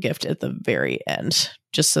another gift at the very end,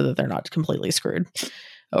 just so that they're not completely screwed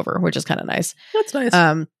over, which is kind of nice. That's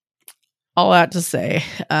nice. All that to say,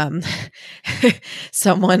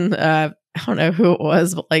 someone, I don't know who it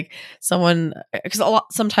was, but like someone, because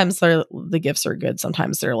sometimes the gifts are good,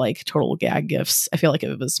 sometimes they're like total gag gifts. I feel like if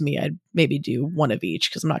it was me, I'd maybe do one of each,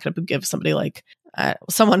 because I'm not going to give somebody like,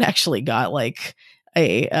 someone actually got like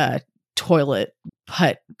a toilet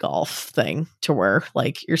putt golf thing, to where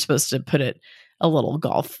like you're supposed to put a little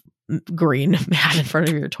golf green mat in front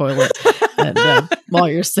of your toilet, and while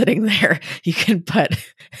you're sitting there you can putt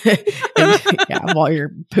while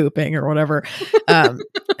you're pooping or whatever.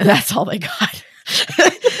 That's all they got.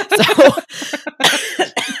 So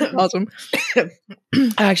awesome.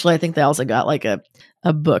 Actually, I think they also got like a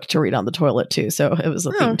book to read on the toilet too, so it was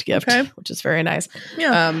a themed gift, which is very nice.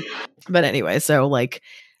 But anyway, so like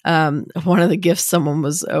one of the gifts someone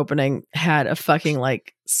was opening had a fucking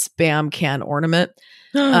like Spam can ornament,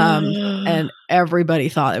 and everybody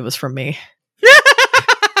thought it was from me.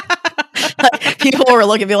 People were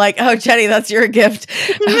looking at me like, "Oh, Jenny, that's your gift."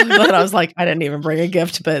 But I was like, I didn't even bring a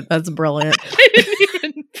gift, but that's brilliant. I didn't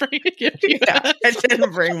even bring a gift. Yeah, I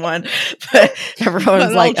didn't bring one, but everyone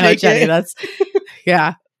was like, "Oh, Jenny, that's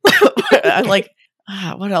yeah." I'm like,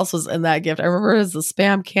 what else was in that gift? I remember it was the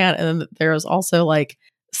Spam can, and then there was also like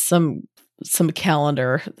some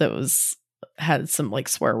calendar that had some like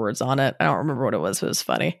swear words on it. I don't remember what it was, but it was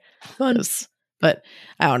funny. Fun. But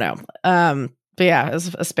I don't know. But yeah, it was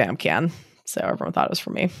a Spam can, so everyone thought it was for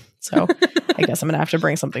me. So I guess I'm gonna have to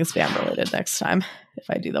bring something Spam related next time if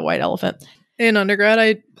I do the white elephant. In undergrad,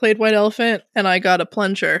 I played white elephant, and I got a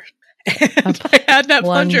plunger. And I had that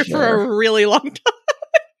plunger for a really long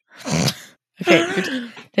time. Okay,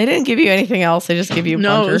 they didn't give you anything else. They just give you a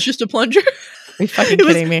plunger. No, it was just a plunger. Are you fucking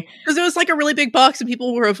kidding me? Because it was like a really big box, and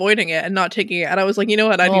people were avoiding it and not taking it. And I was like, you know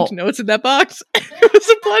what? I need to know what's in that box. It was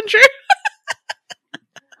a plunger.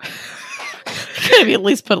 Maybe at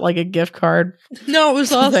least put like a gift card. No, it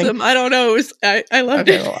was awesome. I don't know. It was. I loved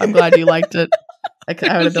it. Well, I'm glad you liked it. I would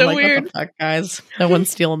have been so like, weird. What the fuck, guys? No one's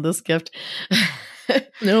stealing this gift.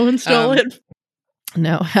 No one stole it.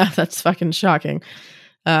 No, that's fucking shocking.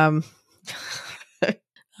 But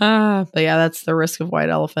yeah, that's the risk of white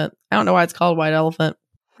elephant. I don't know why it's called white elephant.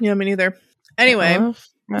 Yeah, me neither. Anyway,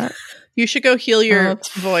 You should go heal your Well,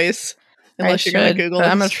 voice. Unless you're going to Google it.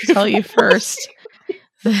 I'm going to tell you first.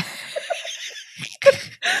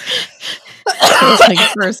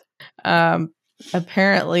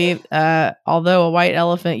 Apparently, although a white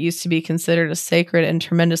elephant used to be considered a sacred and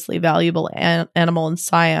tremendously valuable animal in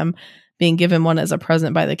Siam, being given one as a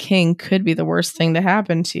present by the king could be the worst thing to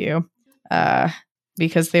happen to you,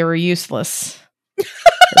 because they were useless. They're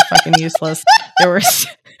fucking useless.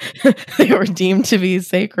 They were deemed to be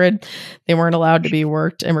sacred. They weren't allowed to be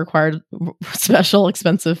worked and required special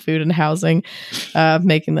expensive food and housing,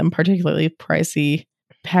 making them particularly pricey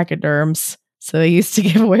pachyderms. So they used to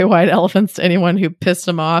give away white elephants to anyone who pissed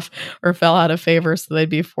them off or fell out of favor, so they'd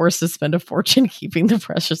be forced to spend a fortune keeping the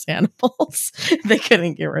precious animals. They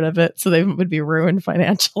couldn't get rid of it, so they would be ruined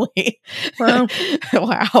financially. Wow.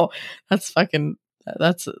 Wow. That's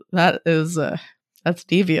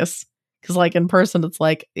devious. Because like in person, it's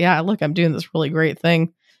like, yeah, look, I'm doing this really great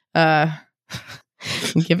thing. I'm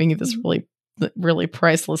giving you this really, really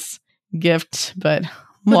priceless gift, but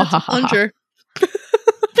it's a plunger.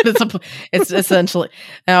 It's essentially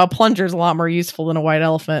now a plunger is a lot more useful than a white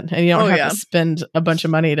elephant, and you don't have to spend a bunch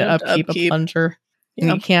of money to upkeep a plunger. And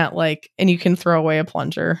you can't and you can throw away a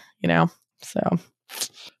plunger, So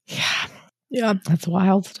yeah, that's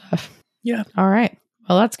wild stuff. Yeah. All right.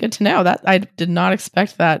 Well, that's good to know. That I did not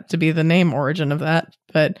expect that to be the name origin of that,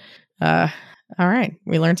 but all right,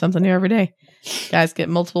 we learn something new every day. Guys, get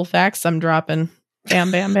multiple facts. I'm dropping.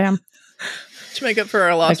 Bam, bam, bam. To make up for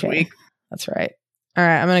our lost week. That's right. All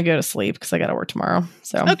right, I'm gonna go to sleep because I got to work tomorrow.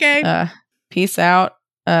 So okay. Peace out.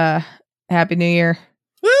 Happy New Year.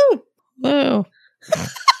 Woo! Woo!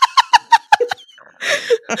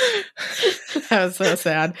 That was so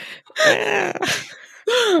sad. That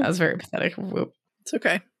was very pathetic. Whoop. It's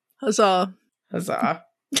okay. Huzzah. Huzzah.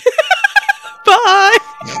 Bye.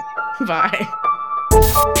 Bye.